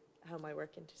consider how my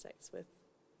work intersects with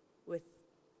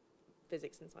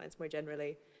physics and science more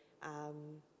generally.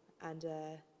 So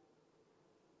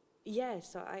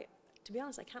to be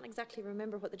honest, I can't exactly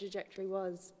remember what the trajectory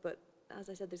was, but as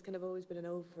I said, there's kind of always been an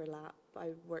overlap.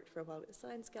 I worked for a while with the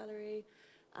Science Gallery,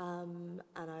 and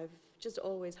I've just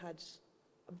always had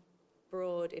a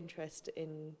broad interest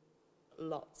in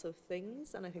lots of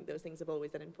things, and I think those things have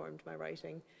always then informed my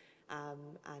writing.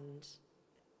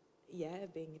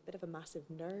 Being a bit of a massive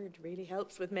nerd really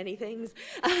helps with many things.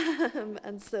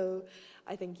 And so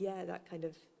I think, that kind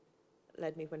of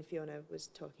led me when Fiona was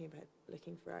talking about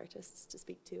looking for artists to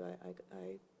speak to.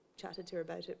 I chatted to her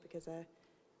about it because, it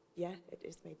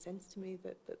just made sense to me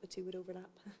that the two would overlap.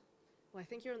 Well, I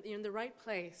think you're in the right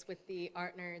place with the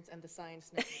art nerds and the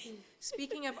science nerds.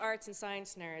 Speaking of arts and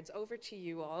science nerds, over to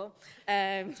you all.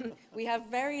 We have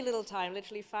very little time,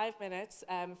 literally 5 minutes,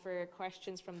 for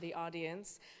questions from the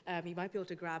audience. You might be able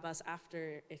to grab us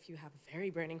after if you have very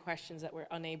burning questions that were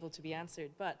unable to be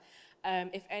answered. But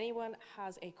if anyone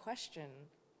has a question,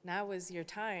 now is your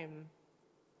time,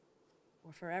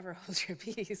 or forever hold your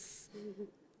peace.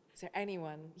 Is there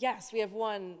anyone? Yes, we have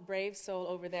one brave soul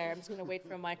over there. I'm just going to wait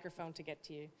for a microphone to get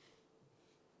to you.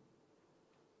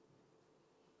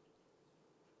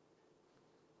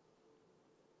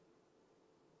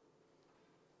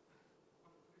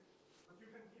 But you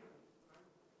can hear me, right?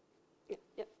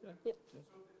 Yeah. So the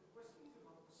question is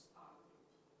about the starting.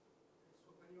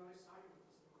 So when you are a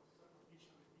scientist, not a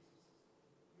traditional physicist,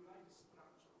 you like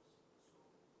structures. So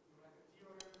you like a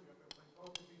theorem, you have a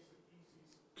hypothesis, a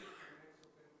thesis, an exotem,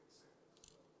 etc.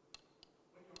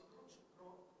 So when you approach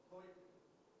poetry,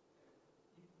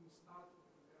 in starting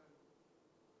and then,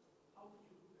 how do you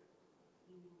do that?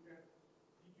 Meaning,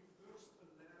 did you first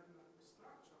learn the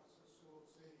structures? So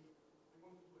say, I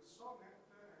want to do a sonnet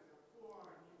and a poem,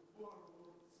 I need 4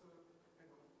 words,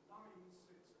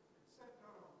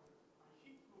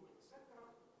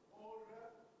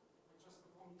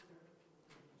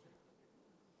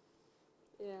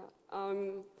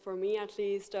 For me at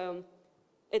least,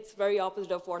 it's very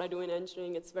opposite of what I do in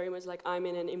engineering. It's very much like I'm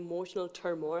in an emotional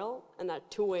turmoil, and at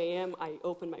 2 a.m. I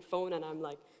open my phone and I'm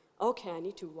like, okay, I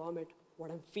need to vomit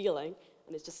what I'm feeling,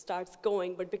 and it just starts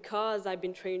going. But because I've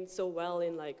been trained so well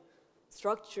in like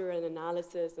structure and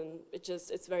analysis, and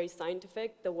it's very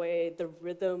scientific, the way the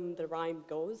rhythm, the rhyme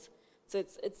goes. So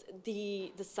it's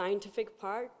the scientific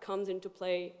part comes into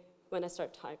play when I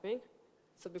start typing.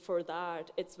 So before that,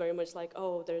 it's very much like,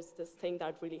 oh, there's this thing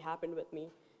that really happened with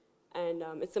me. And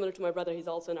it's similar to my brother, he's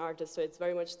also an artist, so it's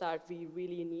very much that we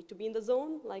really need to be in the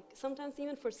zone. Like sometimes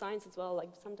even for science as well, like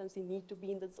sometimes you need to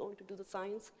be in the zone to do the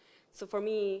science. So for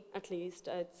me, at least,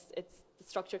 it's the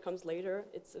structure comes later.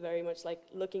 It's very much like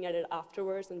looking at it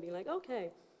afterwards and being like,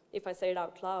 okay, if I say it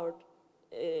out loud,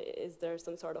 is there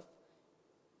some sort of,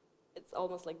 it's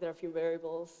almost like there are a few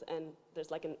variables and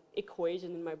there's like an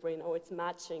equation in my brain, oh, it's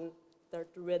matching the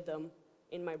rhythm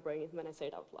in my brain when I say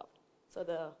it out loud. So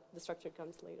the structure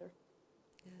comes later.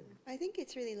 I think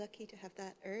it's really lucky to have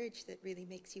that urge that really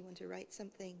makes you want to write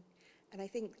something. And I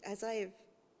think as I've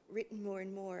written more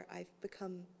and more, I've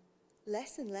become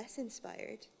less and less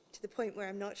inspired to the point where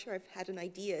I'm not sure I've had an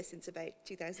idea since about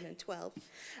 2012.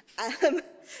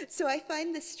 So I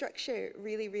find the structure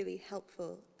really, really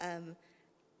helpful.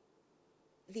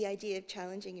 The idea of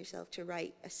challenging yourself to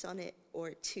write a sonnet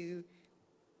or to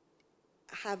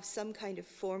have some kind of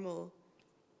formal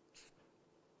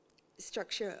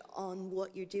structure on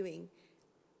what you're doing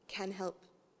can help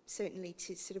certainly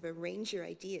to sort of arrange your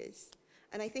ideas.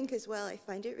 And I think as well, I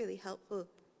find it really helpful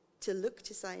to look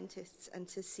to scientists and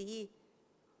to see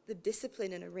the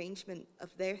discipline and arrangement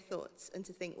of their thoughts and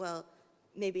to think, well,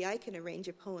 maybe I can arrange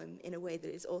a poem in a way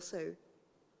that is also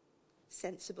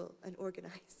sensible and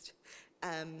organized.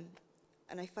 And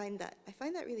I find that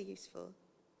really useful.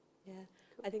 Yeah,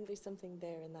 I think there's something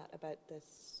there in that about the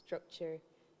structure.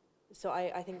 So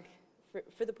I think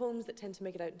for the poems that tend to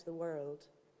make it out into the world,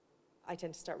 I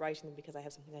tend to start writing them because I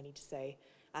have something I need to say,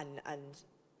 and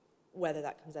whether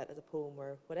that comes out as a poem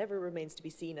or whatever remains to be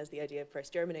seen as the idea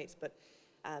first germinates. But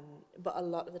a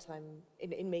lot of the time,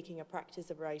 in making a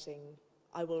practice of writing,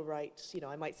 I will write. You know,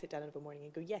 I might sit down of a morning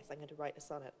and go, yes, I'm going to write a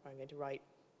sonnet, or I'm going to write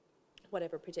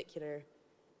whatever particular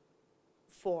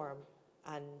form,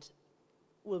 and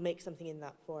we'll make something in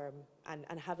that form. And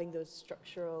having those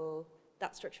structural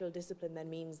discipline then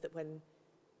means that when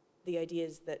the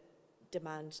ideas that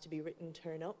demand to be written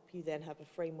turn up, you then have a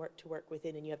framework to work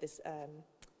within, and you have this,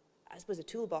 I suppose, a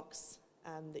toolbox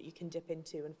that you can dip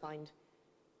into and find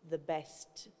the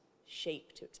best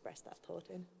shape to express that thought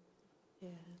in. Yeah.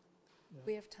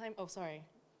 We have time. Oh, sorry.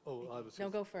 Oh, I was No,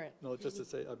 go for it. No, just to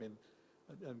say, I mean,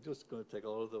 I'm just going to take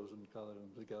all of those and gather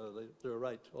them together. They're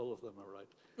right. All of them are right.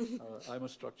 I'm a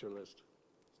structuralist.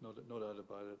 There's no doubt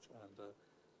about it. And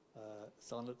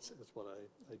sonnets is what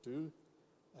I do.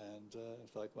 And in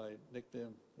fact, my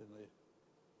nickname in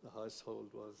the household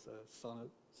was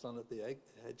Sonnet the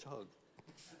Hedgehog.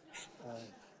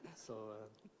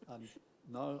 And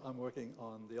now I'm working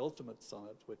on the ultimate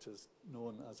sonnet, which is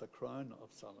known as a crown of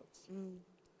sonnets,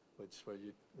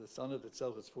 the sonnet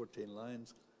itself is 14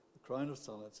 lines. The crown of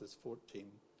sonnets is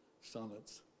 14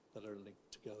 sonnets that are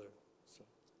linked together. So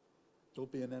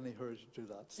don't be in any hurry to do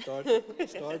that. Start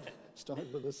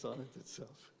with the sonnet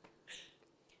itself.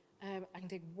 I can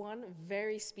take one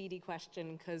very speedy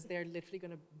question because they're literally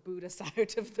going to boot us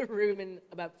out of the room in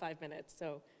about 5 minutes.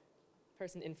 So,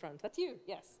 person in front, that's you.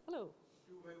 Yes, hello.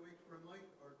 Do I wait for a mic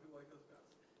or do I just ask?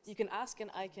 You can ask and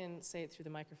I can say it through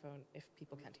the microphone if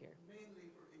people can't hear.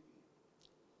 Mainly for Iggy.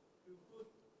 Do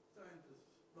good scientists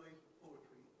write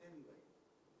poetry anyway?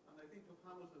 And I think of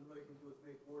Hamilton writing to his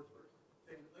mate Wordsworth,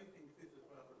 saying, I think this is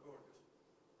rather gorgeous.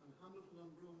 And Hamilton on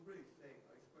Broome Bridge saying,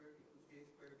 I squared equals k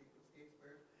squared equals k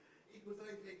squared equals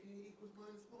I taking equals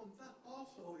minus 1. That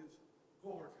also is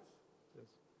gorgeous. Yes.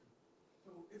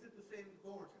 So is it the same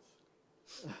gorgeous?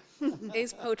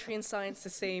 Is poetry and science the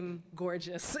same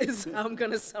gorgeous, is how I'm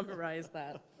going to summarize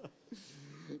that.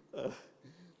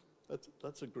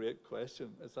 That's a great question.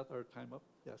 Is that our time up?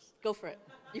 Yes. Go for it.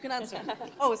 You can answer.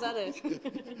 Oh, is that it?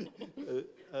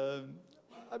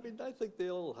 I mean, I think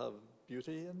they all have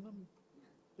beauty in them.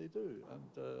 They do.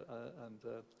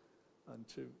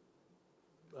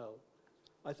 Well,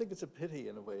 I think it's a pity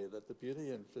in a way that the beauty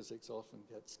in physics often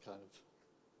gets kind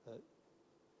of,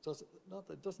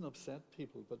 it doesn't upset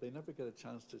people, but they never get a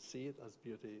chance to see it as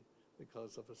beauty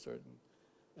because of a certain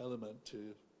element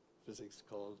to physics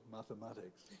called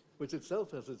mathematics, which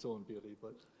itself has its own beauty,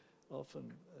 but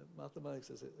often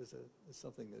mathematics is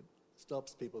something that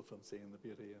stops people from seeing the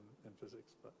beauty in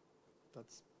physics, but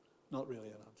that's not really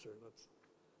an answer.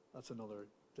 That's another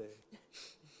day.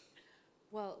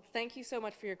 Well, thank you so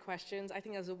much for your questions. I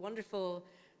think that was a wonderful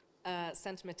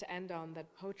sentiment to end on, that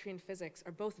poetry and physics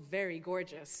are both very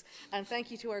gorgeous. And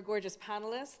thank you to our gorgeous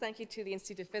panelists. Thank you to the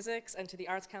Institute of Physics and to the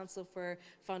Arts Council for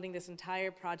funding this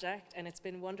entire project. And it's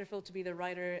been wonderful to be the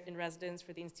writer in residence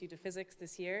for the Institute of Physics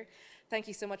this year. Thank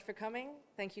you so much for coming.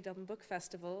 Thank you, Dublin Book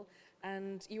Festival.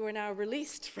 And you are now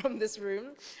released from this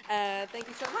room. Thank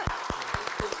you so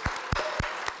much.